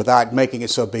people here without making it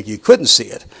so big you couldn't see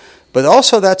it. But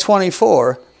also that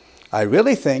 24, I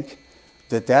really think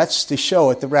that that's to show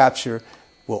at the rapture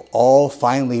will all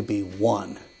finally be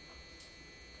one.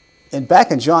 And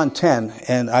back in John 10,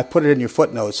 and I put it in your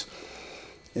footnotes,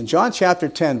 in John chapter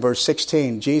 10, verse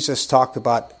 16, Jesus talked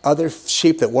about other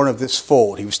sheep that weren't of this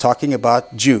fold. He was talking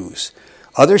about Jews.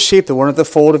 Other sheep that weren't of the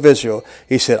fold of Israel.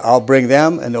 He said, I'll bring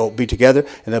them, and they'll be together,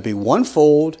 and there'll be one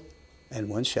fold and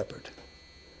one shepherd.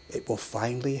 It will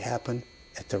finally happen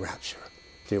at the rapture.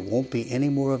 There won't be any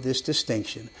more of this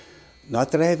distinction.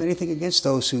 Not that I have anything against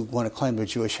those who want to claim their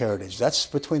Jewish heritage. That's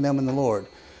between them and the Lord.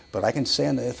 But I can say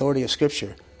on the authority of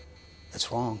Scripture,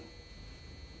 that's wrong.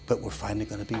 But we're finally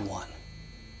going to be one.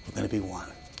 We're going to be one.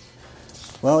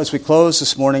 Well, as we close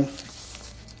this morning,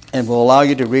 and we'll allow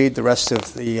you to read the rest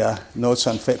of the notes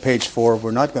on page 4.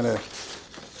 We're not going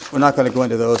to go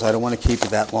into those. I don't want to keep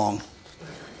it that long.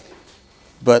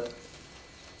 But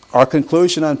our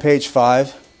conclusion on page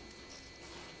 5,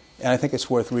 and I think it's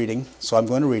worth reading, so I'm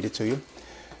going to read it to you.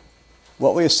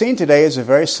 What we have seen today is a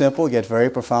very simple yet very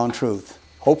profound truth.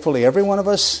 Hopefully every one of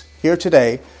us here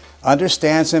today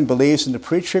understands and believes in the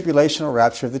pre-tribulational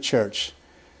rapture of the church.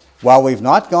 While we've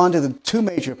not gone to the two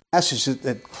major passages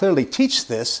that clearly teach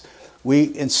this,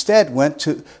 we instead went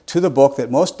to the book that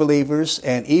most believers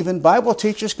and even Bible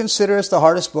teachers consider as the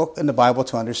hardest book in the Bible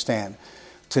to understand.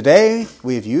 Today,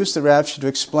 we have used the rapture to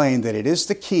explain that it is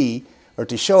the key, or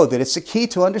to show that it's the key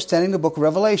to understanding the book of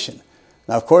Revelation.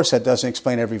 Now, of course, that doesn't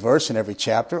explain every verse in every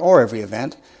chapter or every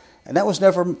event, and that was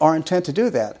never our intent to do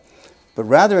that. But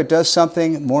rather, it does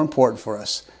something more important for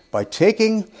us. By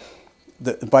taking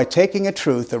a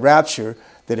truth, the rapture,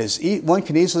 that is one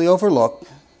can easily overlook,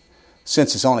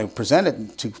 since it's only presented in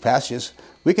two passages,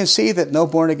 we can see that no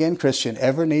born-again Christian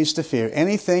ever needs to fear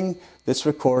anything that's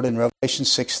recorded in Revelation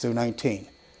 6 through 19.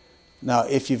 Now,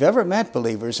 if you've ever met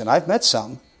believers, and I've met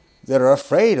some, that are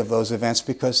afraid of those events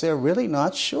because they're really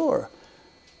not sure,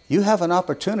 you have an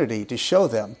opportunity to show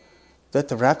them that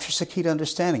the rapture is the key to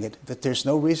understanding it, that there's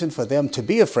no reason for them to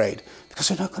be afraid because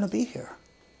they're not going to be here.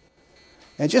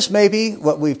 And just maybe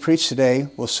what we've preached today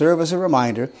will serve as a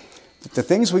reminder that the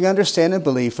things we understand and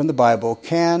believe from the Bible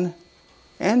can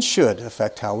and should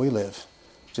affect how we live.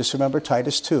 Just remember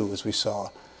Titus 2, as we saw.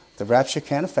 The rapture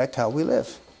can affect how we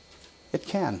live. It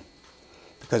can.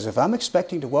 Because if I'm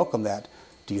expecting to welcome that,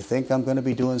 do you think I'm going to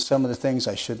be doing some of the things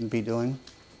I shouldn't be doing?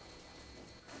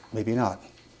 Maybe not.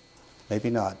 Maybe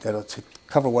not. That'll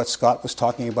cover what Scott was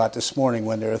talking about this morning,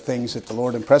 when there are things that the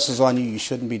Lord impresses on you you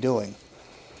shouldn't be doing.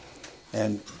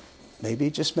 And maybe,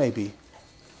 just maybe,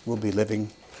 we'll be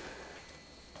living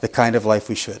the kind of life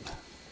we should.